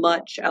table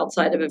much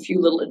outside of a few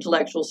little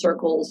intellectual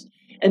circles.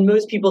 And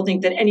most people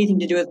think that anything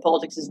to do with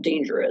politics is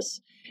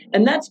dangerous.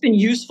 And that's been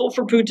useful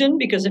for Putin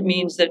because it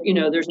means that,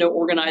 there's no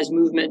organized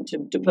movement to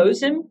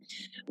depose him.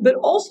 But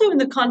also in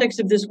the context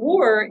of this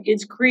war,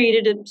 it's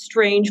created a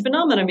strange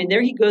phenomenon. I mean,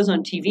 there he goes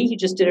on TV. He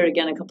just did it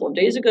again a couple of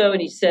days ago. And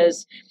he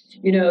says,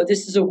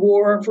 this is a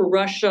war for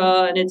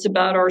Russia and it's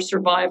about our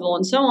survival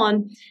and so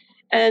on.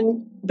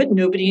 But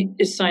nobody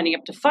is signing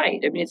up to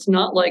fight. I mean, it's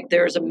not like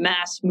there's a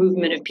mass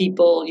movement of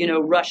people,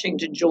 rushing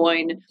to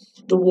join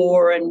the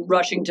war and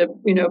rushing to,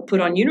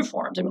 put on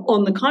uniforms. I mean,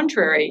 on the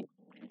contrary,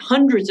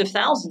 hundreds of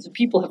thousands of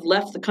people have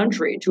left the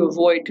country to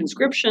avoid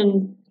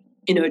conscription,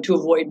 to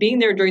avoid being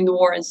there during the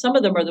war. And some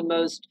of them are the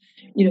most,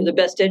 the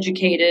best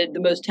educated,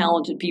 the most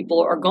talented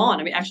people are gone.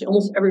 I mean, actually,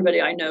 almost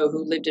everybody I know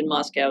who lived in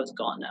Moscow is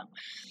gone now.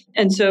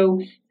 And so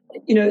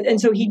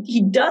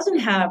he doesn't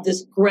have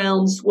this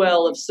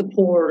groundswell of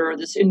support or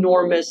this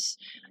enormous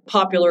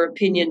popular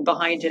opinion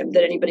behind him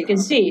that anybody can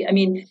see. I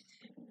mean,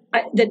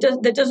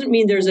 that doesn't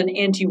mean there's an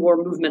anti-war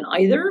movement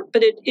either,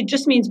 but it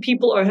just means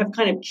people have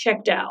kind of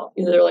checked out.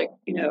 They're like,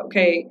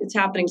 okay, it's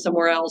happening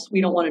somewhere else. We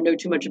don't want to know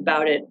too much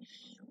about it.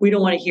 We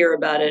don't want to hear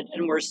about it,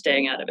 and we're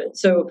staying out of it.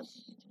 So,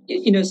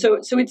 so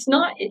it's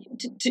not,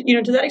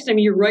 to that extent. I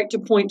mean, you're right to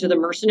point to the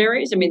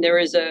mercenaries. I mean, there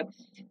is a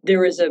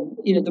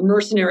the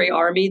mercenary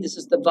army. This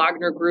is the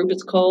Wagner Group.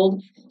 It's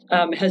called.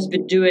 Has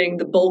been doing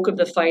the bulk of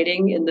the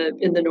fighting in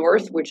the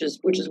north, which is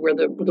where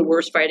the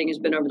worst fighting has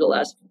been over the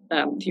last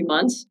few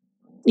months.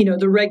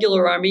 The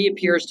regular army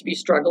appears to be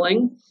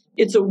struggling.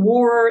 It's a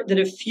war that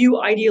a few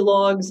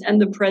ideologues and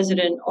the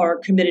president are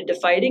committed to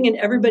fighting, and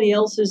everybody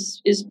else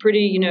is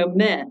pretty,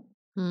 meh.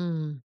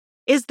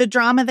 Is the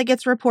drama that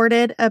gets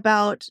reported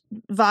about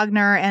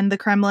Wagner and the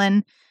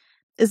Kremlin,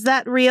 is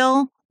that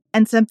real?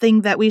 and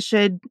something that we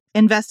should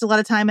invest a lot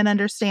of time in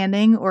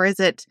understanding? Or is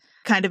it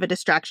kind of a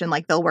distraction,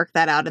 like they'll work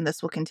that out and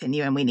this will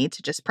continue and we need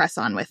to just press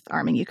on with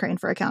arming Ukraine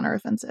for a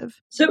counteroffensive?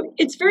 So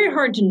it's very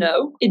hard to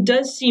know. It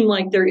does seem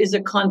like there is a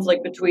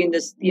conflict between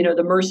this,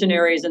 the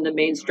mercenaries and the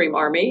mainstream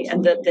army,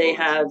 and that they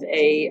have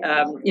they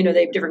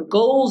have different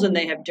goals and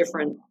they have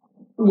different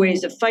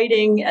ways of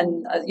fighting.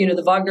 And,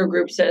 the Wagner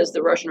group says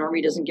the Russian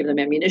army doesn't give them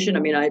ammunition. I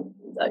mean,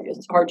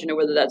 it's hard to know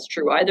whether that's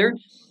true either.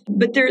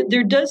 But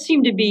there does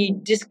seem to be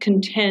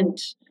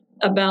discontent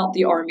about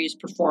the army's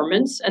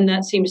performance, and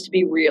that seems to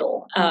be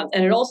real.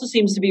 And it also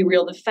seems to be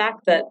real the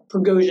fact that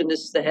Prigozhin,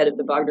 this is the head of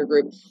the Wagner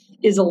group,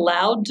 is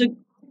allowed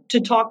to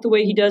talk the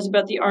way he does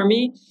about the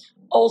army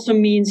also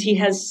means he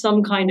has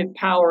some kind of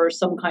power,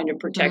 some kind of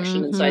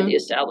protection inside the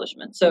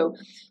establishment. So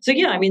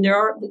yeah, I mean, there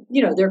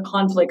are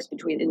conflicts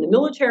in the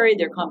military,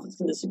 there are conflicts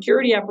in the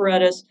security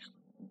apparatus.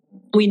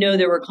 We know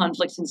there were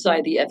conflicts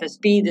inside the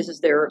FSB. This is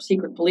their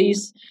secret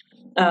police.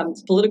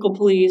 It's political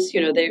police.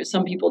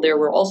 Some people there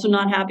were also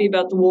not happy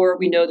about the war.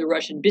 We know the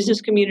Russian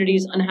business community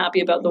is unhappy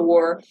about the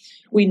war.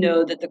 We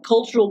know that the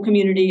cultural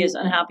community is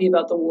unhappy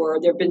about the war.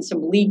 There have been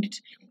some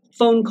leaked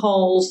phone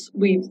calls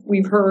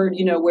we've heard,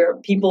 where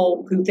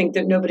people who think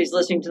that nobody's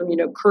listening to them,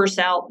 curse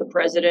out the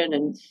president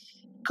and,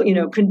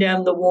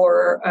 condemn the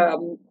war,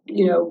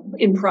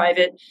 in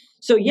private.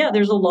 So, yeah,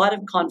 there's a lot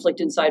of conflict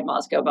inside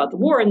Moscow about the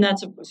war. And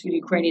that's, of course, the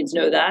Ukrainians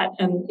know that.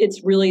 And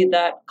it's really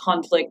that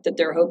conflict that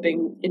they're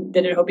hoping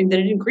that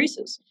it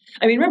increases.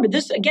 I mean, remember,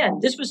 this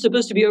was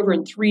supposed to be over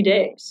in 3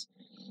 days.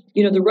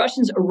 The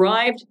Russians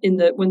arrived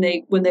when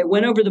they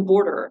went over the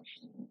border,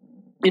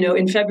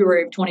 in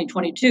February of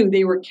 2022,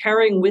 they were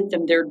carrying with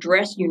them their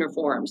dress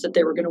uniforms that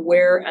they were going to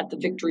wear at the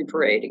victory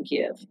parade in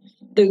Kiev.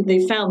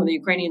 They found them. The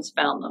Ukrainians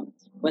found them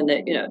when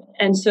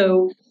and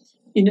so,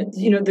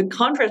 the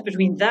contrast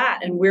between that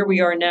and where we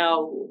are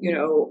now,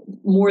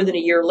 more than a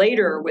year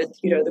later with,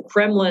 the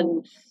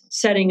Kremlin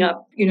setting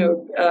up,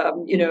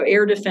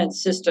 air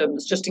defense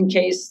systems just in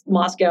case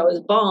Moscow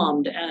is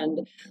bombed,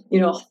 and,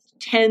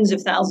 tens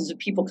of thousands of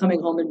people coming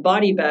home in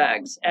body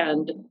bags,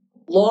 and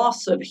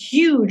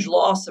huge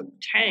loss of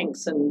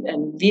tanks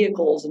and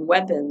vehicles and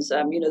weapons,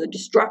 the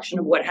destruction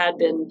of what had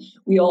been,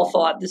 we all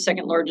thought, the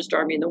second largest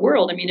army in the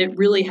world. I mean, it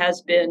really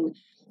has been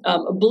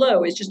a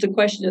blow. It's just a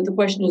question. The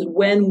question is,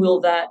 when will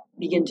that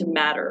begin to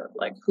matter?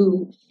 Like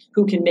who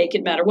can make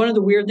it matter? One of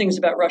the weird things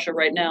about Russia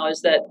right now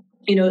is that,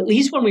 at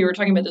least when we were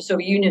talking about the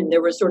Soviet Union,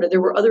 there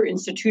were other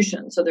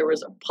institutions. So there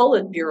was a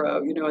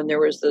Politburo, and there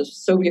was the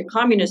Soviet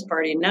Communist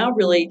Party. And now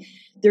really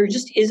there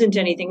just isn't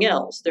anything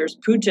else. There's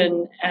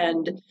Putin,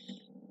 and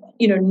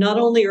not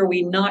only are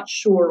we not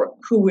sure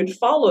who would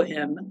follow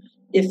him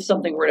if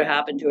something were to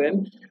happen to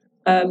him,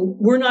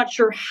 we're not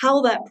sure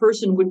how that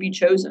person would be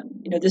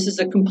chosen. This is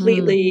a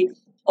completely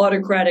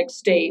autocratic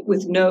state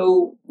with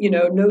no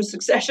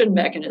succession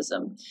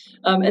mechanism.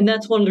 And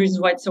that's one of the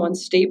reasons why it's so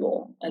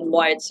unstable and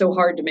why it's so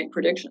hard to make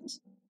predictions.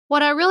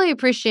 What I really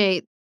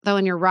appreciate, though,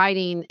 in your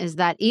writing is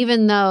that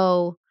even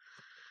though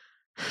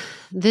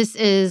this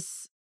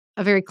is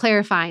a very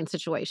clarifying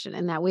situation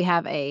and that we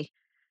have a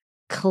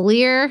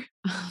clear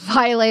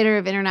violator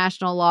of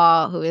international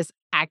law who is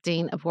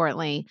acting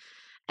abhorrently,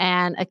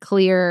 and a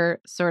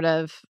clear sort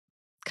of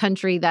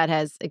country that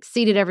has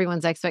exceeded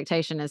everyone's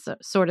expectation is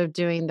sort of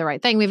doing the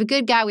right thing. We have a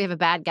good guy, we have a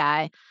bad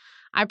guy.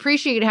 I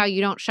appreciate how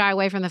you don't shy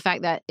away from the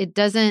fact that it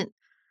doesn't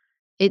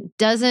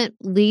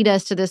lead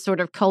us to this sort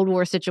of Cold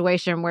War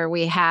situation where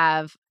we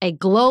have a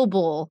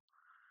global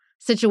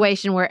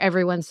situation where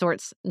everyone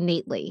sorts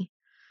neatly.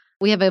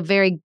 We have a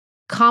very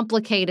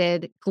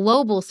complicated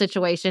global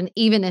situation,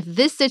 even if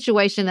this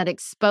situation that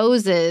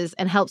exposes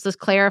and helps us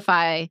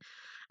clarify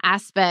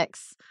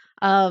aspects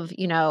of,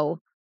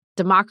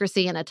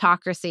 democracy and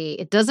autocracy,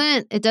 it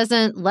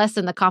doesn't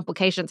lessen the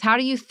complications. How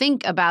do you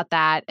think about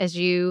that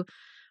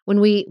when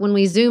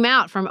we zoom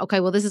out from, okay,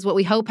 well, this is what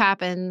we hope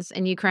happens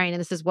in Ukraine and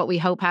this is what we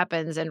hope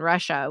happens in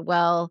Russia?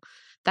 Well,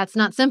 that's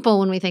not simple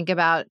when we think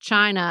about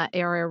China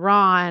or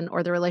Iran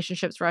or the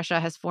relationships Russia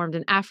has formed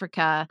in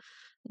Africa,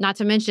 not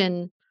to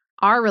mention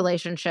our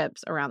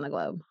relationships around the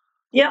globe.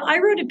 Yeah, I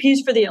wrote a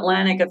piece for The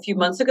Atlantic a few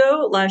months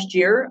ago, last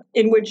year,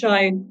 in which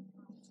I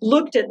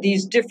looked at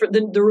these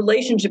the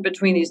relationship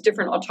between these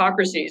different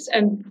autocracies.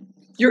 And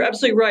you're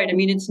absolutely right. I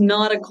mean, it's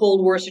not a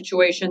Cold War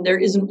situation. There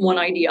isn't one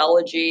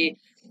ideology.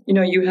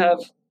 You have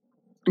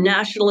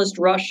nationalist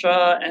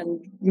Russia and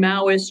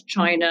Maoist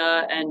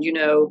China and,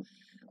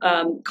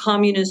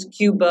 communist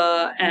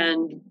Cuba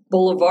and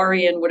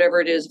Bolivarian,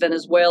 whatever it is,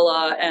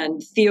 Venezuela,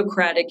 and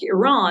theocratic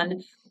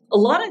Iran. A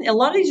lot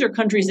of these are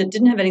countries that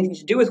didn't have anything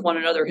to do with one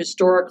another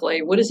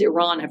historically. What does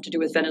Iran have to do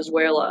with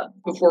Venezuela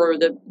before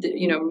the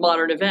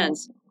modern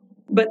events?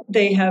 But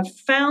they have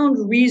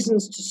found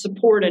reasons to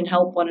support and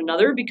help one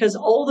another because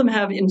all of them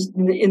have,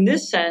 in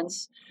this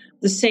sense,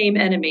 the same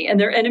enemy, and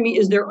their enemy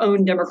is their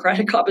own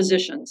democratic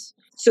oppositions.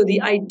 So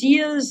the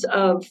ideas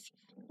of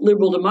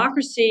liberal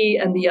democracy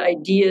and the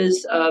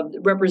ideas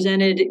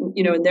represented,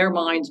 in their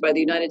minds by the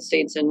United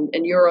States and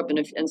Europe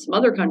and some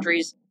other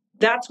countries,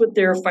 That's what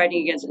they're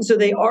fighting against. And so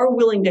they are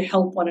willing to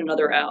help one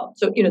another out.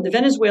 So, the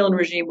Venezuelan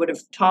regime would have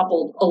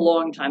toppled a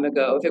long time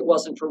ago if it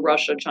wasn't for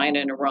Russia, China,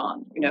 and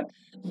Iran.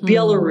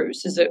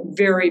 Belarus is a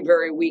very,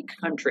 very weak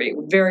country,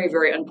 very,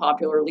 very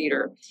unpopular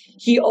leader.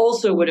 He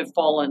also would have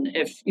fallen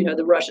if,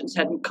 the Russians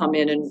hadn't come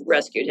in and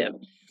rescued him.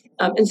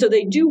 And so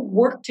they do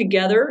work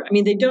together.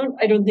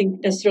 I don't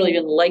think necessarily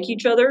even like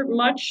each other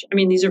much.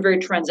 These are very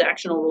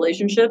transactional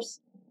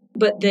relationships.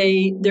 But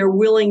they're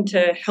willing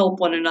to help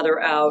one another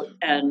out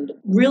and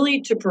really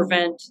to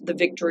prevent the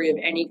victory of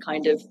any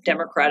kind of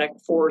democratic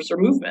force or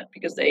movement,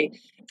 because they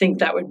think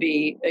that would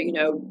be,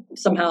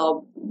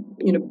 somehow,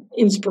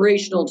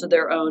 inspirational to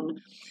their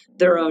own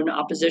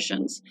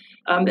oppositions.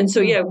 And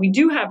so, we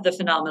do have the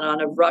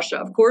phenomenon of Russia.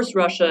 Of course,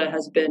 Russia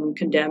has been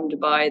condemned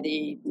by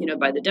the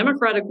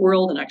democratic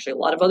world and actually a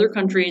lot of other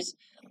countries.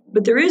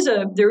 But there is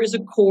a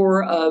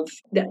core of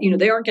that.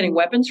 They aren't getting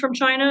weapons from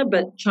China,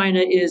 but China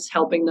is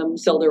helping them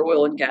sell their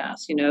oil and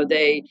gas.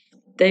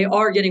 They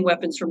are getting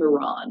weapons from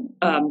Iran.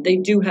 They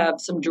do have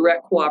some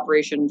direct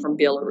cooperation from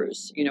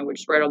Belarus,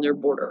 which is right on their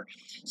border.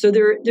 So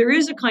there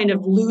is a kind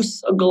of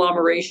loose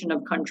agglomeration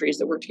of countries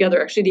that work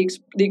together. Actually,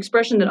 the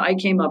expression that I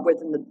came up with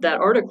in that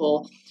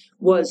article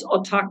was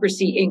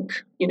autocracy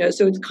Inc.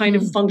 So it kind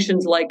of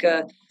functions like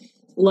a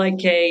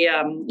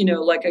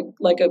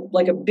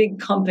big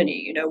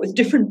company, with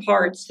different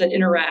parts that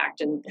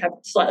interact and have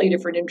slightly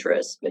different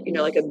interests, but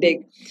like a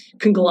big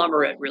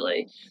conglomerate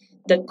really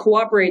that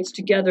cooperates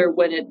together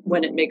when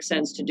it makes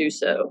sense to do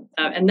so.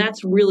 And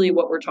that's really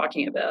what we're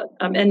talking about.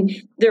 And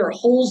there are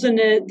holes in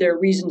it. There are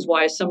reasons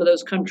why some of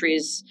those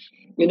countries,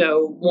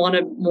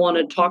 want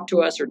to talk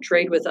to us or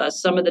trade with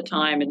us some of the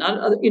time, and not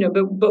other,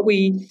 but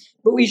we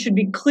should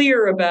be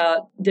clear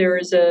about there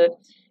is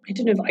I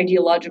don't know if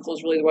ideological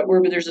is really the right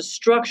word, but there's a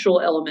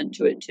structural element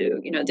to it too.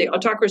 The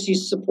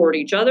autocracies support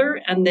each other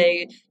and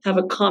they have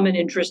a common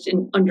interest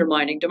in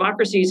undermining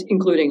democracies,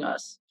 including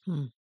us.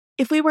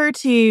 If we were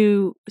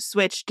to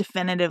switch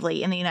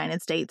definitively in the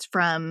United States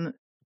from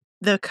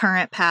the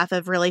current path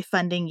of really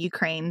funding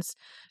Ukraine's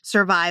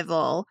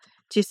survival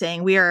to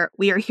saying we are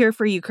here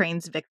for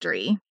Ukraine's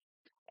victory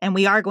and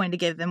we are going to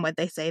give them what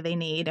they say they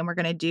need and we're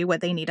going to do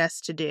what they need us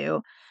to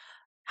do,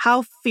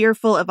 how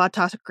fearful of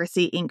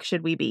autocracy Inc.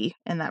 should we be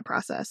in that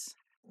process?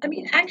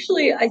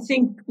 Actually, I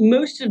think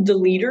most of the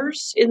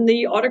leaders in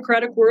the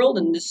autocratic world,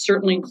 and this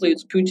certainly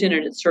includes Putin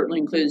and it certainly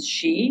includes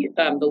Xi,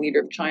 the leader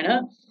of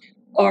China,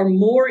 are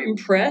more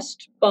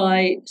impressed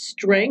by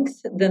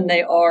strength than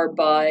they are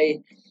by,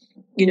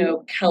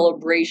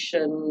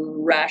 calibration,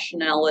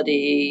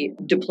 rationality,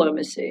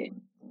 diplomacy.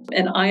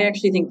 And I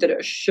actually think that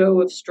a show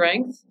of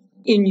strength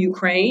in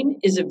Ukraine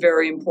is a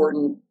very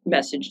important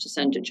message to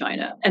send to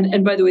China.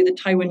 And by the way, the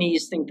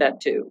Taiwanese think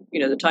that too.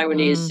 The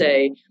Taiwanese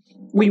say,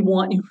 we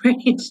want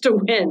Ukrainians to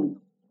win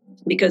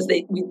because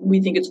we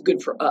think it's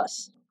good for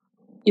us.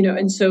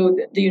 And so,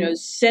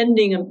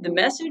 sending the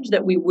message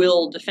that we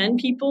will defend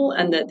people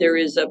and that there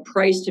is a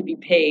price to be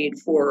paid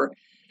for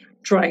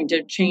trying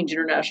to change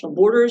international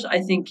borders, I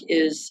think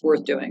is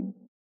worth doing.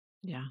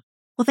 Yeah.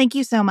 Well, thank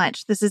you so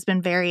much. This has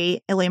been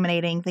very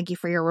illuminating. Thank you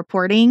for your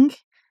reporting.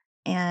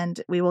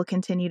 And we will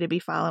continue to be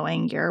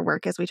following your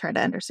work as we try to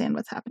understand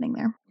what's happening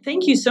there.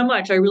 Thank you so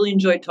much. I really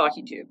enjoyed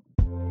talking to you.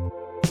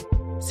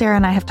 Sarah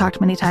and I have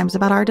talked many times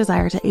about our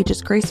desire to age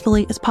as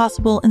gracefully as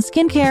possible, and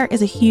skincare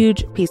is a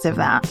huge piece of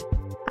that.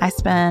 I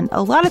spend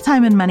a lot of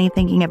time and money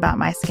thinking about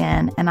my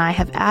skin, and I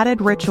have added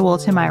Ritual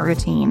to my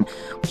routine,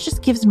 which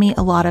just gives me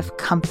a lot of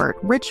comfort.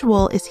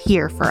 Ritual is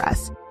here for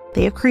us.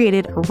 They have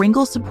created a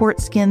wrinkle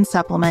support skin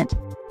supplement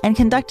and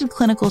conducted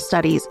clinical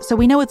studies, so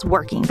we know it's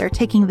working. They're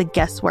taking the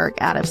guesswork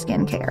out of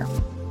skincare.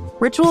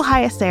 Ritual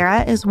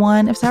Hyacera is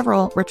one of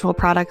several Ritual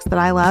products that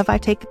I love. I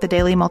take the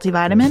daily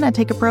multivitamin, I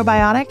take a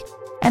probiotic,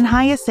 and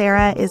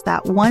Hyacera is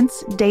that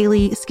once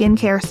daily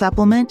skincare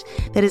supplement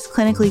that is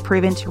clinically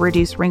proven to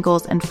reduce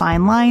wrinkles and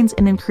fine lines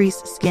and increase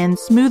skin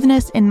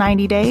smoothness in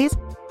 90 days.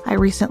 I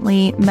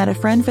recently met a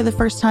friend for the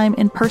first time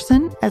in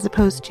person as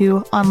opposed to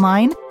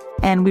online,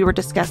 and we were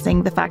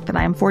discussing the fact that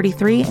I am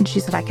 43, and she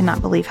said, I cannot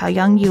believe how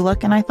young you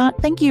look. And I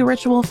thought, thank you,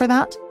 Ritual, for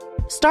that.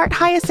 Start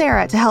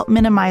Hyacera to help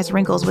minimize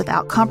wrinkles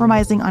without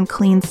compromising on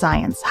clean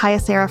science.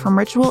 Hyacera from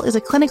Ritual is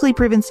a clinically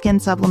proven skin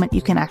supplement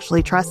you can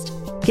actually trust.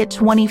 Get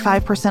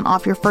 25%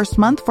 off your first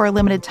month for a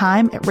limited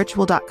time at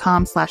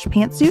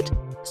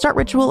ritual.com/pantsuit. Start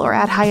Ritual or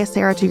add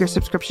Hyacera to your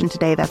subscription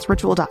today. That's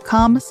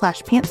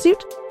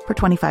ritual.com/pantsuit for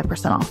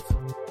 25% off.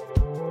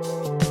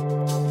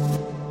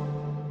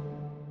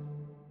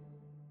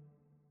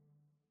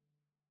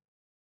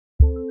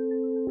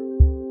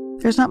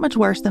 There's not much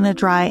worse than a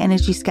dry and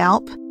itchy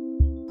scalp.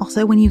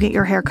 Also, when you get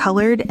your hair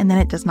colored and then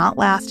it does not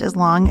last as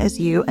long as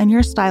you and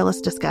your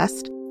stylist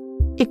discussed.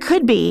 It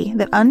could be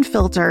that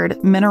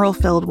unfiltered,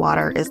 mineral-filled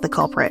water is the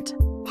culprit.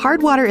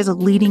 Hard water is a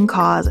leading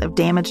cause of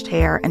damaged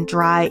hair and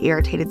dry,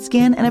 irritated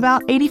skin, and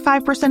about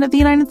 85% of the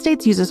United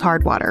States uses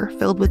hard water,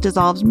 filled with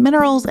dissolved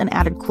minerals and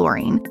added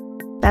chlorine.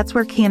 That's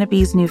where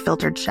Canopy's new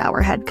filtered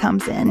shower head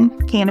comes in.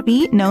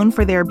 Canopy, known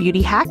for their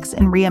beauty hacks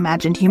and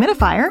reimagined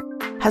humidifier,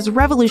 has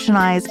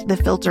revolutionized the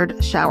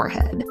filtered shower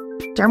head.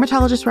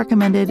 Dermatologists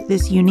recommended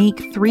this unique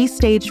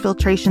 3-stage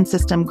filtration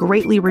system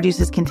greatly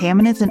reduces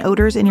contaminants and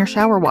odors in your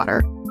shower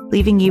water,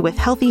 leaving you with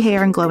healthy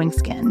hair and glowing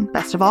skin.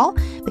 Best of all,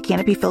 the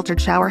Canopy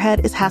filtered shower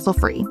head is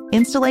hassle-free.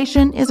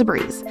 Installation is a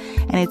breeze,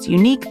 and its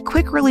unique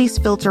quick-release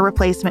filter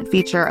replacement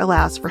feature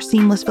allows for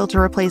seamless filter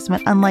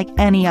replacement unlike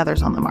any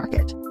others on the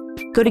market.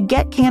 Go to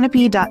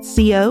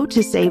getcanopy.co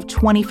to save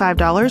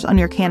 $25 on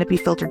your Canopy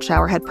filtered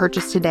shower head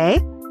purchase today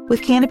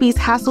with Canopy's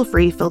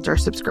hassle-free filter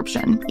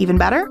subscription. Even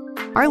better,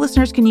 our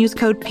listeners can use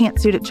code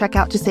PANTSUIT at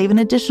checkout to save an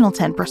additional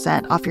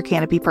 10% off your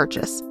Canopy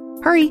purchase.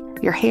 Hurry,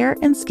 your hair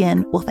and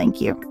skin will thank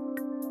you.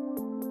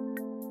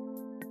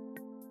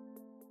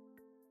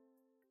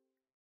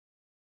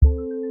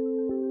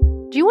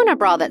 Do you want a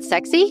bra that's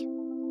sexy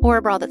or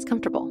a bra that's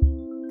comfortable?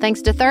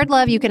 Thanks to Third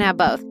Love, you can have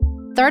both.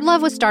 Third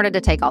Love was started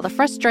to take all the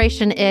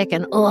frustration, ick,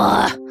 and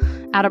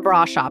out of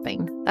bra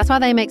shopping. That's why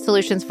they make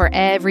solutions for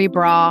every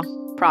bra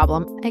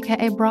problem,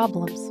 aka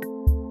problems.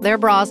 Their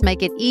bras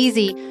make it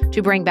easy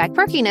to bring back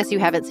perkiness you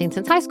haven't seen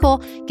since high school,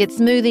 get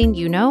smoothing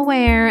you know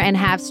where, and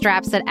have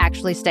straps that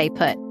actually stay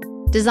put.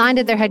 Designed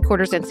at their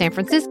headquarters in San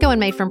Francisco and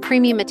made from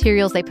premium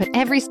materials, they put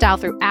every style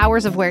through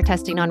hours of wear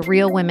testing on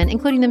real women,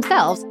 including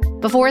themselves,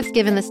 before it's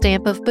given the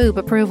stamp of boob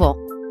approval.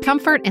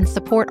 Comfort and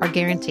support are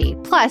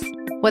guaranteed. Plus,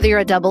 whether you're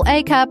a double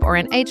A cup or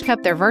an H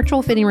cup, their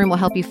virtual fitting room will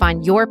help you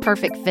find your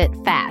perfect fit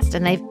fast.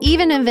 And they've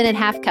even invented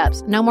half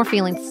cups. No more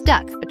feeling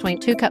stuck between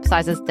 2 cup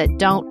sizes that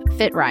don't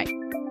fit right.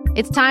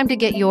 It's time to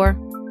get your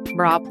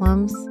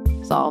problems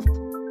solved.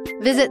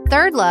 Visit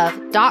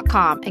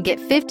thirdlove.com and get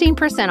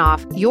 15%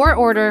 off your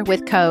order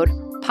with code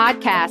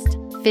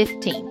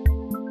podcast15.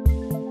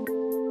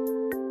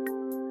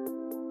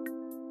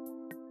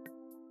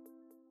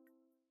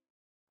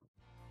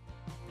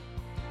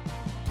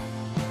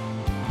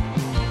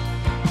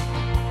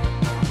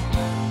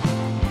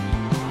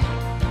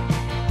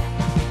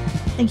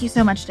 Thank you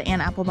so much to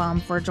Ann Applebaum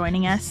for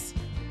joining us.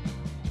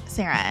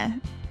 Sarah,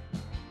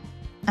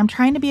 I'm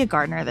trying to be a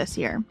gardener this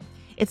year.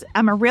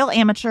 I'm a real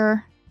amateur,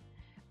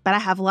 but I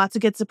have lots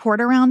of good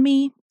support around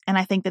me, and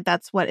I think that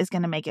that's what is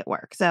going to make it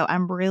work. So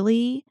I'm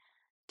really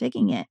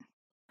digging it.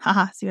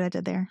 Haha, see what I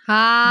did there?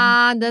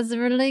 That's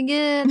really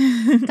good.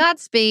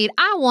 Godspeed.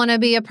 I want to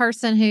be a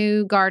person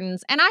who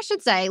gardens. And I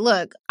should say,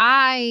 look,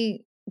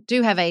 I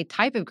do have a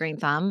type of green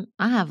thumb.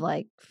 I have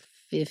like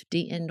 50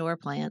 indoor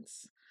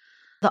plants.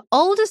 The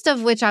oldest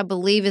of which I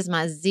believe is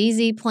my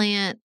ZZ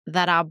plant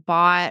that I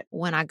bought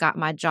when I got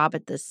my job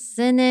at the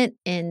Senate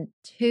in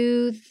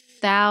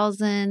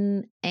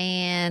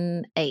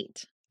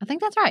 2008. I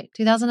think that's right,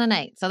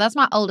 2008. So that's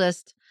my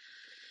oldest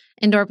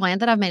indoor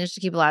plant that I've managed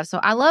to keep alive. So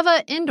I love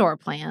an indoor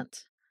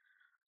plant.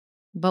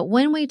 But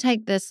when we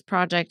take this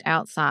project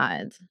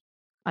outside,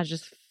 I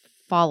just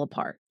fall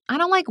apart. I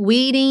don't like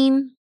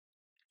weeding.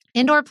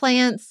 Indoor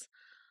plants,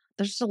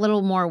 there's just a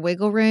little more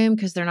wiggle room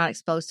because they're not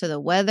exposed to the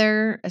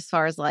weather as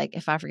far as like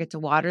if I forget to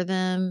water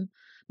them.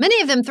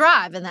 Many of them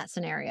thrive in that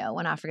scenario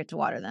when I forget to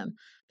water them.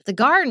 But the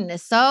garden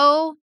is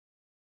so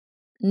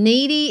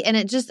needy, and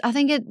I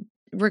think it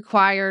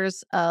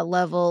requires a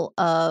level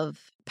of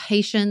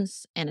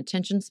patience and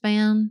attention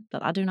span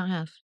that I do not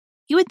have.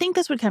 You would think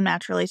this would come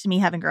naturally to me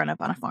having grown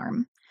up on a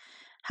farm.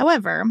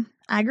 However,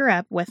 I grew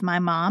up with my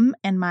mom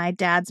and my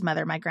dad's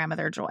mother, my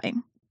grandmother Joy,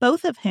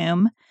 both of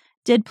whom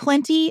did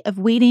plenty of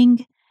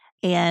weeding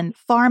and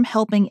farm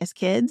helping as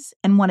kids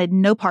and wanted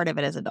no part of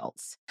it as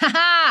adults. Ha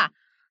ha!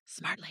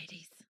 Smart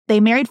ladies. They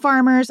married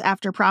farmers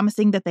after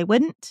promising that they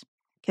wouldn't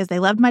because they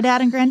loved my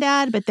dad and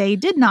granddad, but they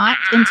did not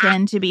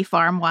intend to be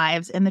farm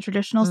wives in the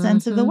traditional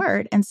sense of the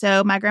word. And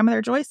so my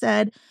grandmother Joy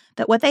said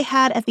that what they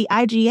had at the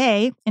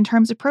IGA in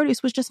terms of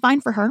produce was just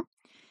fine for her,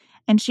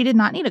 and she did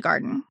not need a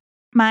garden.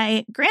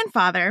 My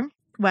grandfather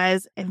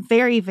was a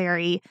very,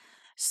 very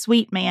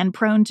sweet man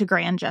prone to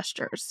grand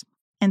gestures.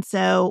 And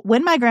so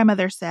when my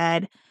grandmother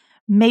said,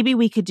 maybe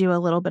we could do a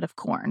little bit of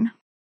corn,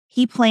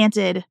 he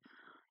planted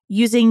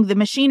using the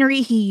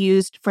machinery he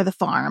used for the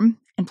farm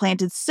and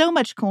planted so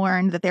much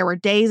corn that there were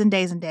days and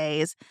days and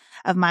days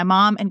of my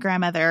mom and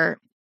grandmother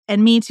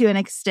and me to an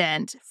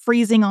extent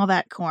freezing all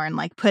that corn,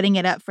 like putting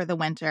it up for the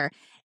winter.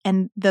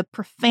 And the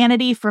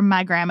profanity from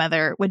my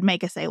grandmother would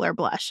make a sailor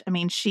blush. I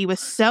mean, she was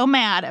so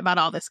mad about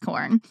all this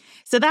corn.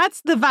 So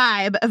that's the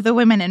vibe of the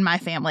women in my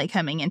family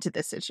coming into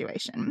this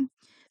situation.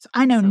 So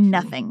I know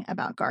nothing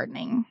about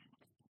gardening.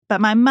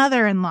 But my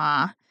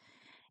mother-in-law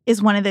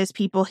is one of those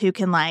people who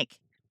can like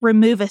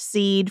remove a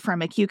seed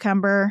from a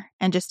cucumber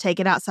and just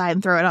take it outside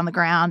and throw it on the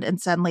ground, and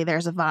suddenly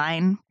there's a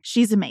vine.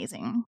 She's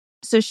amazing.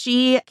 So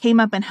she came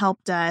up and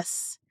helped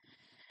us.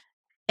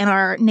 And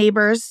our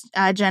neighbors,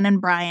 Jen and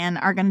Brian,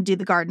 are going to do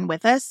the garden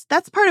with us.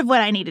 That's part of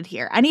what I needed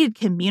here. I needed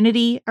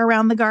community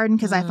around the garden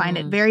because I find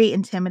it very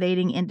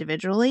intimidating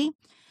individually.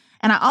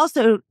 And I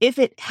also, if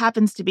it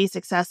happens to be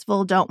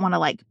successful, don't want to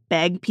like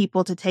beg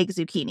people to take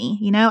zucchini.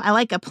 You know, I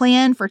like a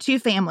plan for 2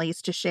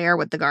 families to share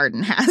what the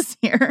garden has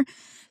here.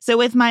 So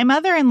with my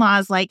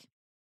mother-in-law's like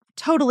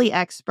totally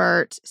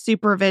expert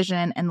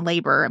supervision and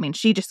labor, I mean,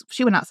 she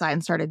went outside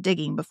and started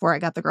digging before I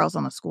got the girls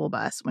on the school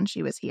bus when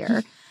she was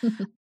here.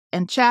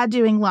 and Chad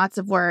doing lots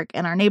of work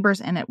and our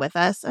neighbors in it with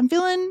us, I'm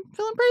feeling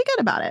pretty good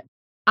about it.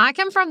 I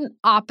come from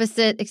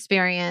opposite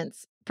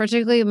experience,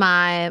 particularly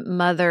my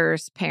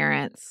mother's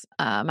parents.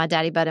 My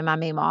daddy Bud and my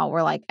meemaw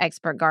were like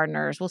expert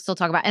gardeners. We'll still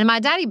talk about it. And my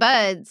daddy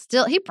Bud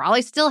he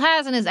probably still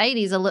has in his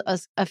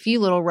 80s a few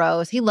little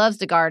rows. He loves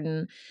to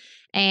garden.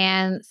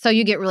 And so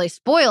you get really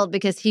spoiled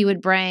because he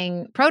would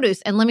bring produce.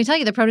 And let me tell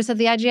you, the produce of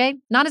the IGA,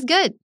 not as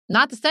good.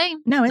 Not the same.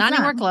 No, it's not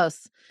anywhere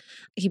close.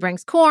 He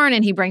brings corn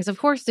and he brings, of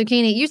course,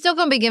 zucchini. You're still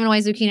going to be giving away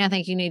zucchini. I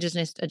think you need to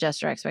just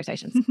adjust your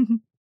expectations.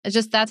 It's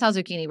just, that's how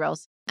zucchini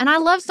rolls. And I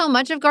love so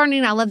much of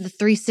gardening. I love the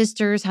three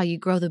sisters, how you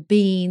grow the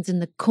beans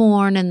and the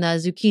corn and the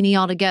zucchini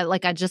all together.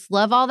 Like, I just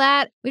love all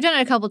that. We've done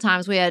it a couple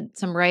times. We had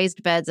some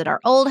raised beds at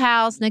our old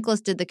house.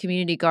 Nicholas did the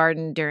community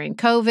garden during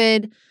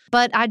COVID.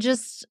 But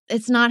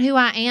it's not who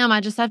I am. I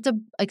just have to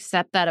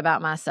accept that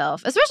about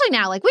myself. Especially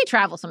now, like, we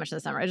travel so much in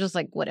the summer. It just,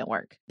 like, wouldn't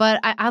work. But,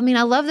 I mean,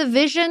 I love the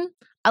vision.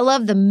 I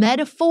love the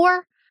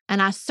metaphor.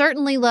 And I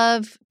certainly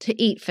love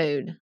to eat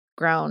food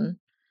grown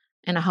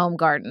in a home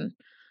garden.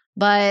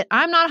 But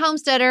I'm not a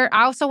homesteader.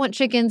 I also want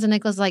chickens. And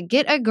Nicholas is like,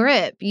 get a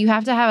grip. You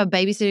have to have a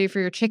babysitter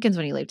for your chickens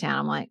when you leave town.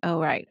 I'm like, oh,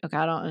 right. Okay,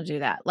 I don't want to do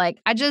that. Like,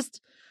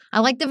 I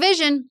like the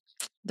vision.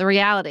 The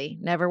reality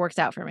never works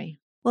out for me.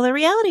 Well, the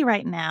reality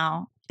right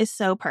now is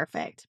so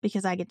perfect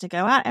because I get to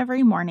go out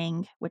every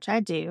morning, which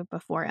I do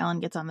before Ellen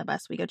gets on the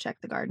bus. We go check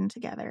the garden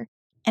together.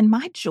 And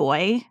my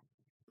joy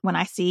when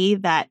I see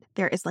that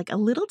there is like a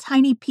little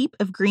tiny peep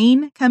of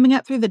green coming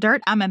up through the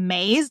dirt, I'm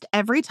amazed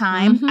every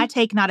time. I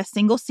take not a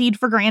single seed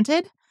for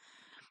granted.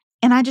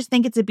 And I just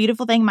think it's a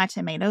beautiful thing. My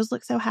tomatoes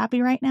look so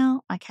happy right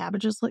now. My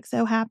cabbages look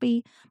so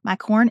happy. My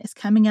corn is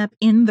coming up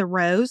in the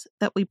rows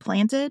that we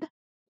planted.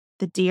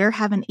 The deer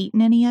haven't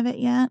eaten any of it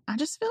yet. I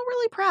just feel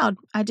really proud.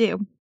 I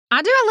do.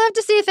 I love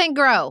to see a thing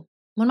grow.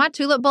 When my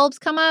tulip bulbs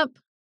come up,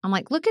 I'm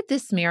like, look at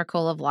this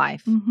miracle of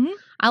life.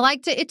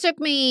 It took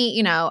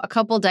me, a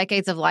couple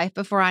decades of life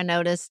before I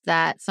noticed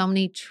that so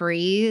many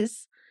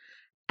trees,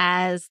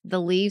 as the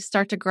leaves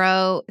start to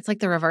grow, it's like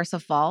the reverse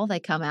of fall.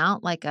 They come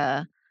out like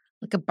a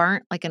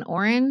burnt, like an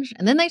orange,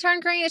 and then they turn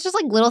green. It's just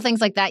like little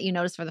things like that you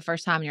notice for the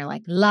first time. And you're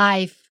like,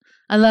 life.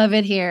 I love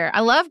it here.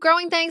 I love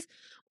growing things.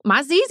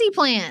 My ZZ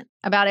plant,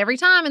 about every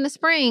time in the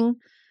spring,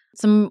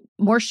 some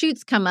more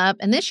shoots come up.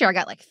 And this year I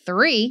got like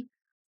 3.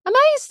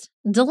 Amazed,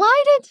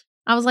 delighted.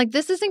 I was like,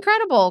 this is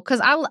incredible. Because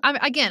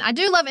I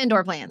do love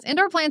indoor plants.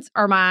 Indoor plants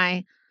are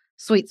my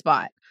sweet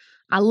spot.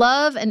 I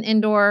love an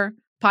indoor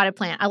potted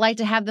plant. I like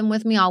to have them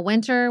with me all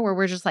winter where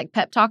we're just like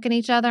pep talking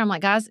each other. I'm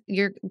like, guys,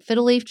 your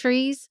fiddle leaf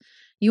trees,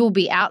 you will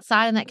be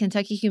outside in that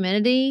Kentucky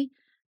humidity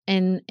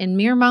and in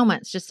mere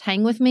moments. Just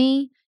hang with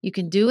me. You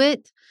can do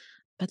it.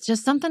 But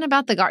just something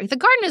about the garden. The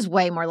garden is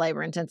way more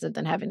labor intensive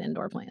than having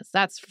indoor plants.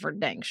 That's for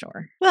dang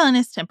sure. Well, and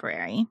it's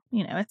temporary.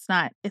 It's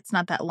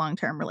not that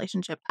long-term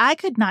relationship. I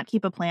could not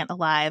keep a plant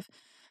alive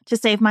to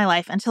save my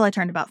life until I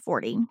turned about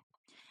 40.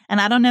 And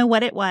I don't know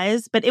what it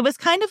was, but it was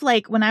kind of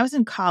like when I was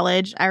in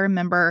college, I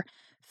remember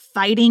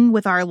fighting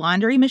with our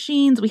laundry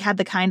machines. We had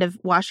the kind of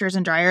washers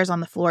and dryers on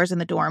the floors in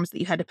the dorms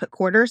that you had to put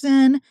quarters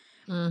in.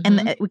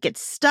 And it would get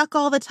stuck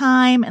all the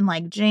time and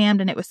like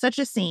jammed. And it was such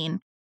a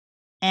scene.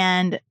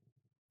 And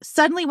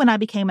suddenly when I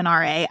became an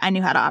RA, I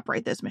knew how to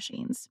operate those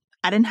machines.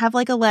 I didn't have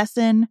like a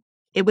lesson.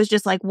 It was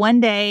just like one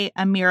day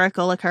a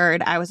miracle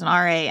occurred. I was an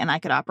RA and I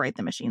could operate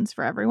the machines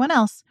for everyone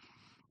else.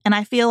 And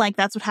I feel like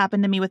that's what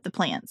happened to me with the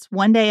plants.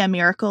 One day a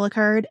miracle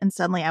occurred and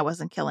suddenly I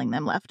wasn't killing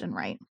them left and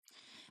right.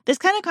 This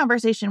kind of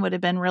conversation would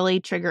have been really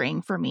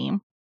triggering for me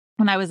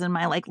when I was in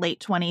my like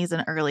late 20s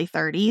and early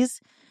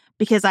 30s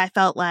because I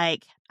felt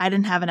like I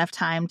didn't have enough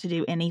time to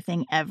do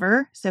anything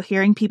ever. So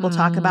hearing people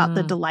talk about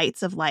the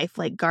delights of life,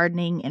 like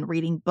gardening and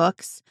reading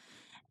books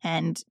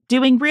and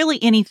doing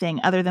really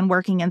anything other than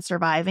working and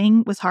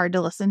surviving was hard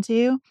to listen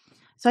to.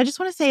 So I just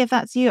want to say, if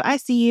that's you, I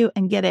see you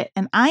and get it.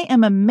 And I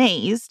am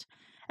amazed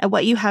at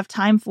what you have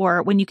time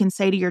for when you can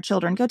say to your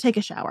children, go take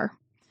a shower.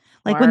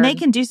 Like when they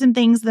can do some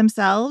things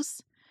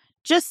themselves,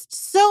 just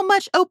so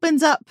much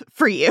opens up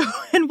for you.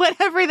 And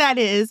whatever that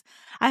is,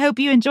 I hope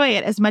you enjoy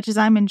it as much as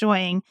I'm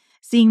enjoying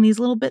seeing these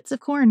little bits of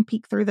corn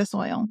peek through the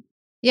soil.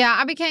 Yeah,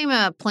 I became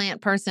a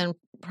plant person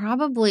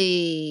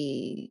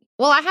probably.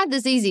 Well, I had the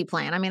ZZ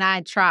plant. I mean,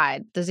 I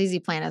tried. The ZZ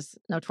plant is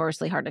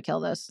notoriously hard to kill,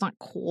 though. It's not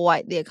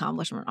quite the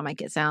accomplishment I'll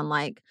make it sound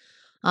like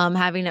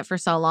having it for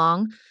so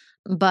long.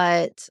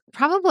 But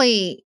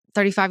probably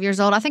 35 years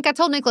old. I think I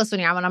told Nicholas one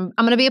year, I'm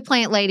going to be a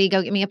plant lady.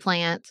 Go get me a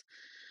plant.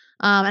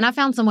 And I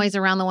found some ways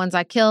around the ones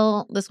I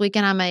kill. This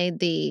weekend, I made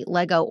the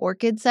Lego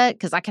orchid set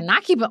because I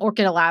cannot keep an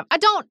orchid alive. I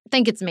don't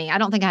think it's me. I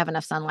don't think I have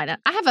enough sunlight.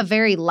 I have a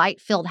very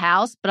light-filled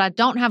house, but I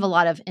don't have a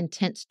lot of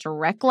intense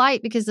direct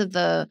light because of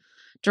the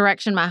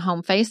direction my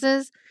home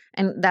faces.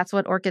 And that's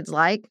what orchids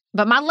like.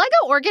 But my Lego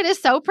orchid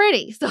is so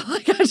pretty. So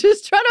like I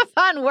just try to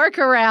find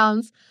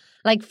workarounds,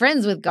 like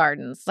friends with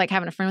gardens, like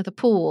having a friend with a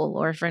pool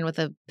or a friend with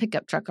a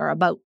pickup truck or a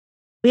boat.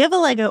 We have a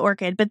Lego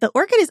orchid, but the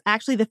orchid is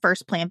actually the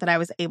first plant that I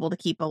was able to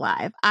keep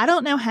alive. I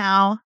don't know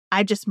how.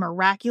 I just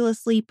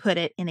miraculously put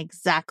it in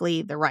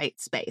exactly the right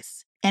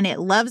space. and it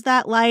loves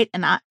that light,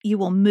 and you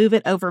will move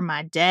it over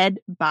my dead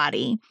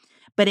body.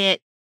 But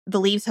the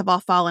leaves have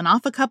all fallen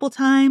off a couple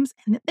times,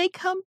 and they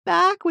come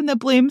back. When the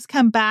blooms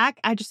come back,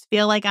 I just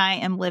feel like I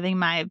am living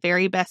my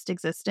very best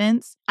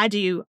existence. I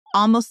do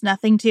almost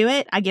nothing to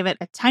it. I give it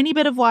a tiny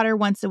bit of water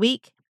once a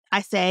week.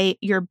 I say,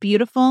 "You're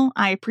beautiful.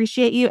 I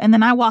appreciate you." And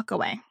then I walk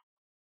away.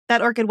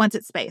 That orchid wants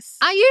its space.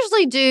 I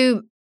usually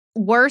do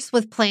worse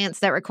with plants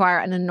that require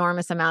an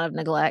enormous amount of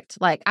neglect.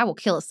 Like, I will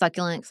kill a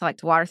succulent because I like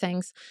to water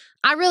things.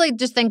 I really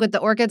just think with the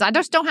orchids, I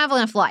just don't have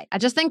enough light. I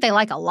just think they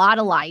like a lot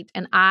of light,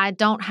 and I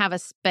don't have a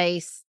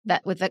space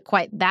that with it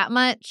quite that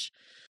much.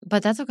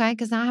 But that's okay,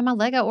 because now I have my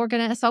Lego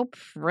orchid, and it's so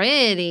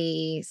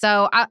pretty.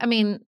 So, I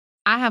mean,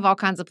 I have all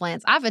kinds of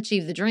plants. I've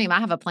achieved the dream. I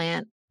have a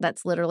plant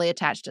that's literally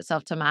attached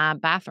itself to my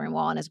bathroom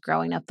wall and is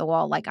growing up the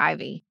wall like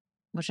ivy,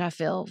 which I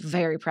feel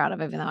very proud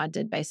of, even though I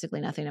did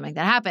basically nothing to make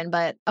that happen.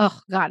 But, oh,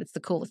 God, it's the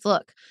coolest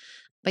look.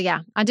 But,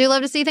 yeah, I do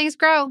love to see things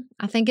grow.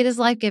 I think it is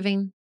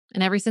life-giving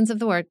in every sense of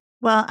the word.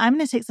 Well, I'm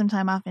going to take some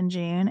time off in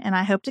June, and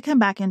I hope to come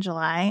back in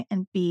July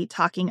and be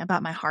talking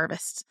about my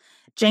harvests.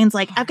 Jane's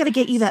like, "I've got to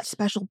get you that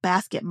special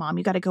basket, Mom.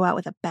 You got to go out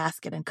with a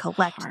basket and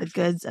collect the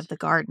goods of the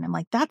garden." I'm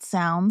like, that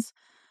sounds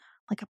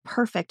like a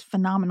perfect,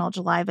 phenomenal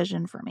July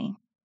vision for me.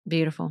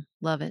 Beautiful.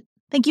 Love it.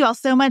 Thank you all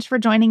so much for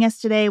joining us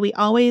today. We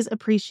always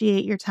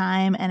appreciate your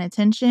time and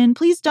attention.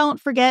 Please don't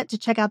forget to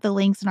check out the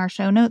links in our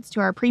show notes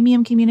to our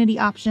premium community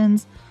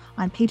options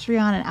on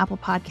Patreon and Apple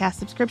Podcast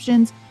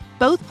subscriptions.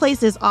 Both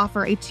places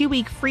offer a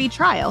 2-week free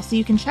trial, so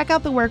you can check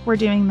out the work we're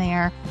doing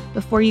there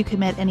before you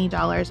commit any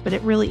dollars. But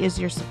it really is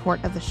your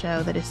support of the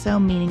show that is so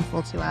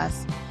meaningful to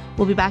us.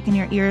 We'll be back in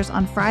your ears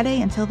on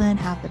Friday. Until then,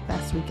 have the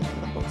best week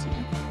available to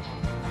you.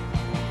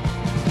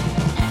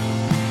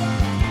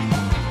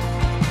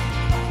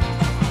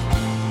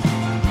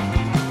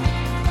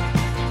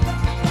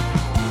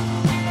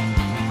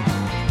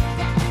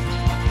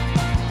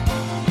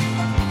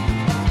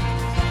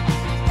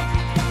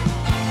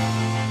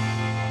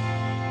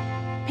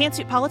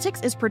 Pantsuit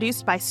Politics is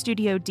produced by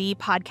Studio D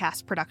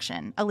Podcast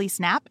Production. Elise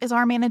Knapp is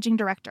our managing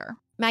director.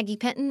 Maggie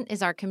Penton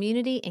is our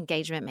community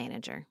engagement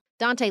manager.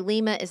 Dante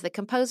Lima is the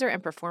composer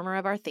and performer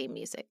of our theme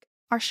music.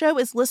 Our show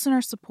is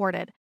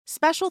listener-supported.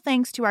 Special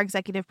thanks to our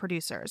executive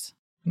producers: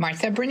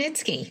 Martha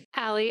Brunitsky,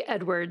 Allie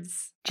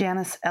Edwards,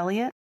 Janice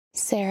Elliott,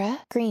 Sarah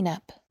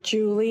Greenup,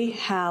 Julie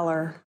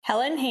Haller,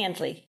 Helen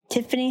Handley,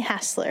 Tiffany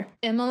Hassler,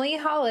 Emily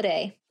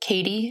Holiday,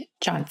 Katie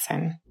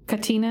Johnson,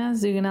 Katina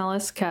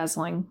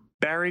Zuganellis-Kasling,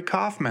 Barry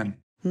Kaufman,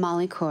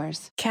 Molly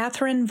Kors,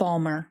 Catherine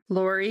Vollmer,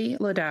 Lori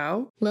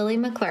Ladow, Lily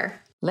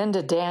McClure,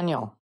 Linda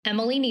Daniel,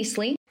 Emily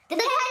Neasley,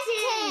 The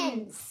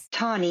Cousins,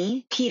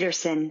 Tawny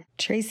Peterson,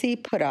 Tracy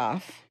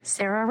Putoff,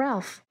 Sarah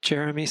Ralph,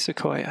 Jeremy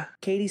Sequoia,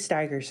 Katie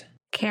Steigers,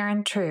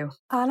 Karen True,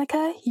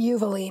 Annika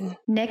Uvaline,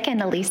 Nick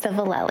and Elisa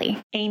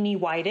Valelli, Amy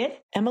Whited,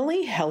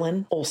 Emily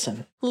Helen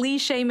Olson, Lee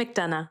Shea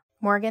McDonough,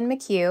 Morgan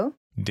McHugh,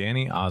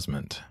 Danny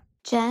Osmond,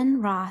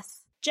 Jen Ross,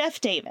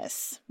 Jeff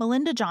Davis,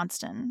 Melinda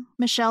Johnston,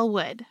 Michelle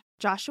Wood,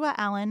 Joshua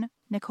Allen,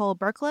 Nicole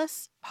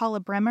Berkless, Paula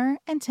Bremer,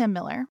 and Tim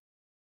Miller.